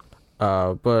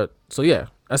 But so yeah,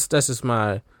 that's just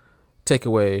my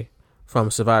takeaway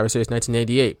from Survivor Series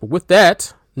 1988. But with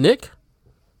that, Nick,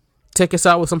 take us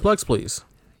out with some plugs, please.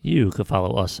 You can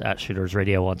follow us at Shooters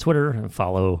Radio on Twitter and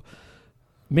follow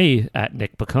me at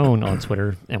Nick Pacone on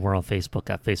Twitter. And we're on Facebook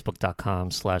at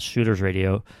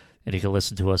facebook.com/shootersradio. And you can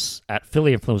listen to us at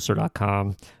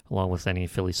phillyinfluencer.com along with any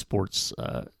Philly sports,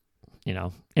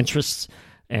 interests,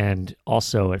 and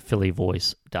also at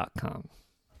phillyvoice.com.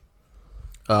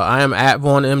 I am at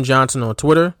Vaughn M. Johnson on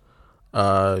Twitter.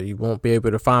 You won't be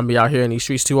able to find me out here in these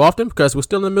streets too often because we're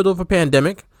still in the middle of a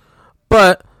pandemic.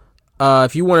 But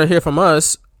if you want to hear from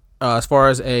us as far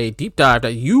as a deep dive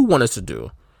that you want us to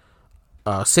do,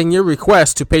 send your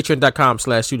request to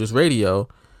patreon.com/shootersradio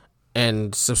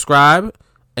and subscribe,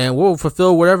 and we'll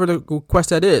fulfill whatever the request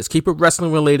that is. Keep it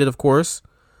wrestling related, of course.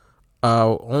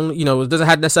 Only, it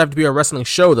doesn't necessarily have to be a wrestling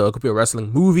show, though. It could be a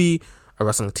wrestling movie, a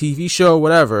wrestling TV show,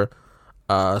 whatever.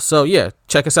 So yeah,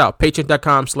 check us out,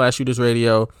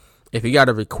 patreon.com/shootersradio. If you got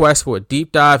a request for a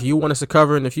deep dive you want us to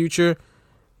cover in the future,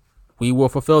 we will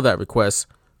fulfill that request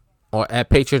or at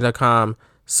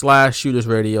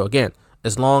patreon.com/shootersradio. Again,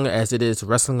 as long as it is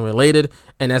wrestling related.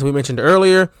 And as we mentioned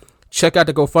earlier, check out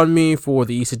the GoFundMe for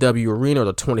the ECW Arena, or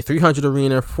the 2300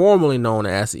 Arena, formerly known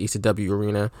as the ECW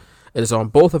Arena. It is on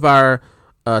both of our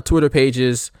Twitter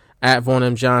pages, at Vaughn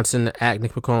M. Johnson, at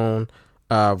Nick McCone.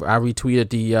 I retweeted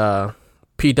the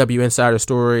PW Insider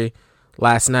story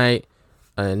last night.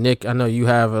 Nick, I know you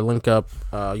have a link up.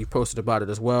 You posted about it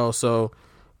as well. So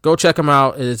go check them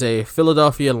out. It is a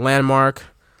Philadelphia landmark.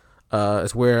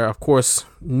 It's where, of course,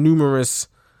 numerous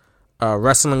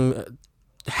wrestling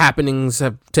happenings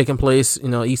have taken place.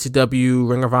 ECW,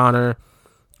 Ring of Honor,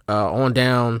 on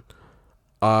down.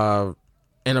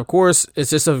 And, of course, it's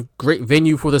just a great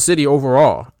venue for the city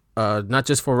overall. Not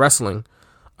just for wrestling,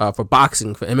 for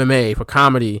boxing, for MMA, for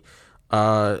comedy.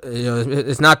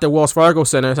 It's not the Wells Fargo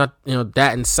Center. It's not,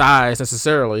 that in size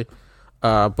necessarily.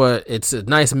 But it's a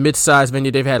nice mid-sized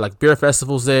venue. They've had like beer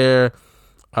festivals there.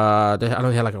 They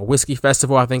had like a whiskey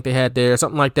festival. I think they had there,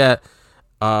 something like that.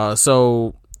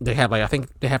 So they have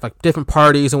different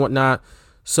parties and whatnot.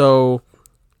 So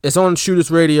it's on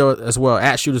Shooters Radio as well,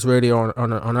 at Shooters Radio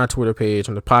on our Twitter page,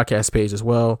 on the podcast page as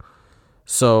well.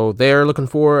 So they're looking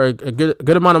for a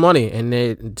good amount of money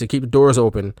and to keep the doors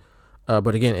open.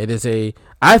 But again,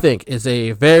 I think it's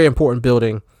a very important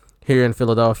building here in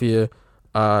Philadelphia.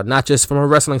 Not just from a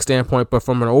wrestling standpoint, but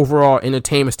from an overall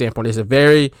entertainment standpoint. It's a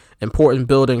very important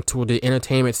building to the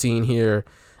entertainment scene here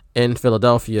in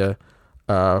Philadelphia,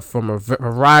 from a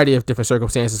variety of different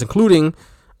circumstances, including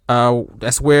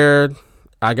that's where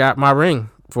I got my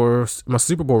ring for my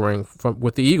Super Bowl ring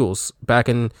with the Eagles back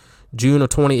in June of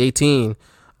 2018.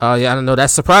 I don't know,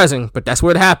 that's surprising, but that's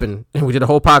where it happened. And we did a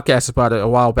whole podcast about it a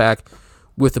while back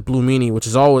with the Blue Meanie, which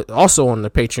is also on the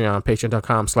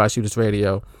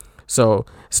patreon.com/shootersradio. So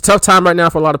it's a tough time right now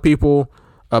for a lot of people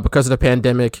because of the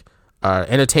pandemic.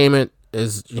 Entertainment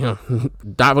is,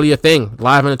 not really a thing.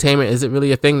 Live entertainment isn't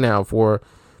really a thing now for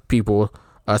people,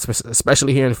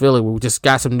 especially here in Philly. We just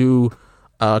got some new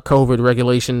COVID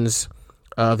regulations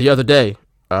the other day.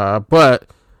 But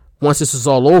once this is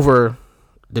all over,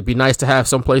 it'd be nice to have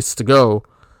some places to go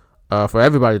for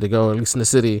everybody to go, at least in the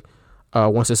city,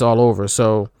 once it's all over.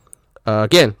 So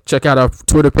again, check out our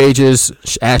Twitter pages,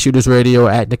 at Shooters Radio,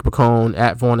 at Nick McCone,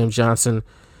 at Vaughn M. Johnson,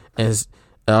 and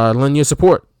lend your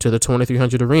support to the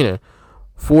 2300 Arena.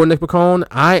 For Nick McCone,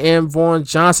 I am Vaughn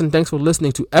Johnson. Thanks for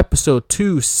listening to episode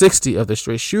 260 of The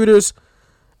Straight Shooters,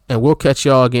 and we'll catch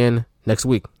y'all again next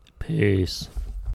week. Peace.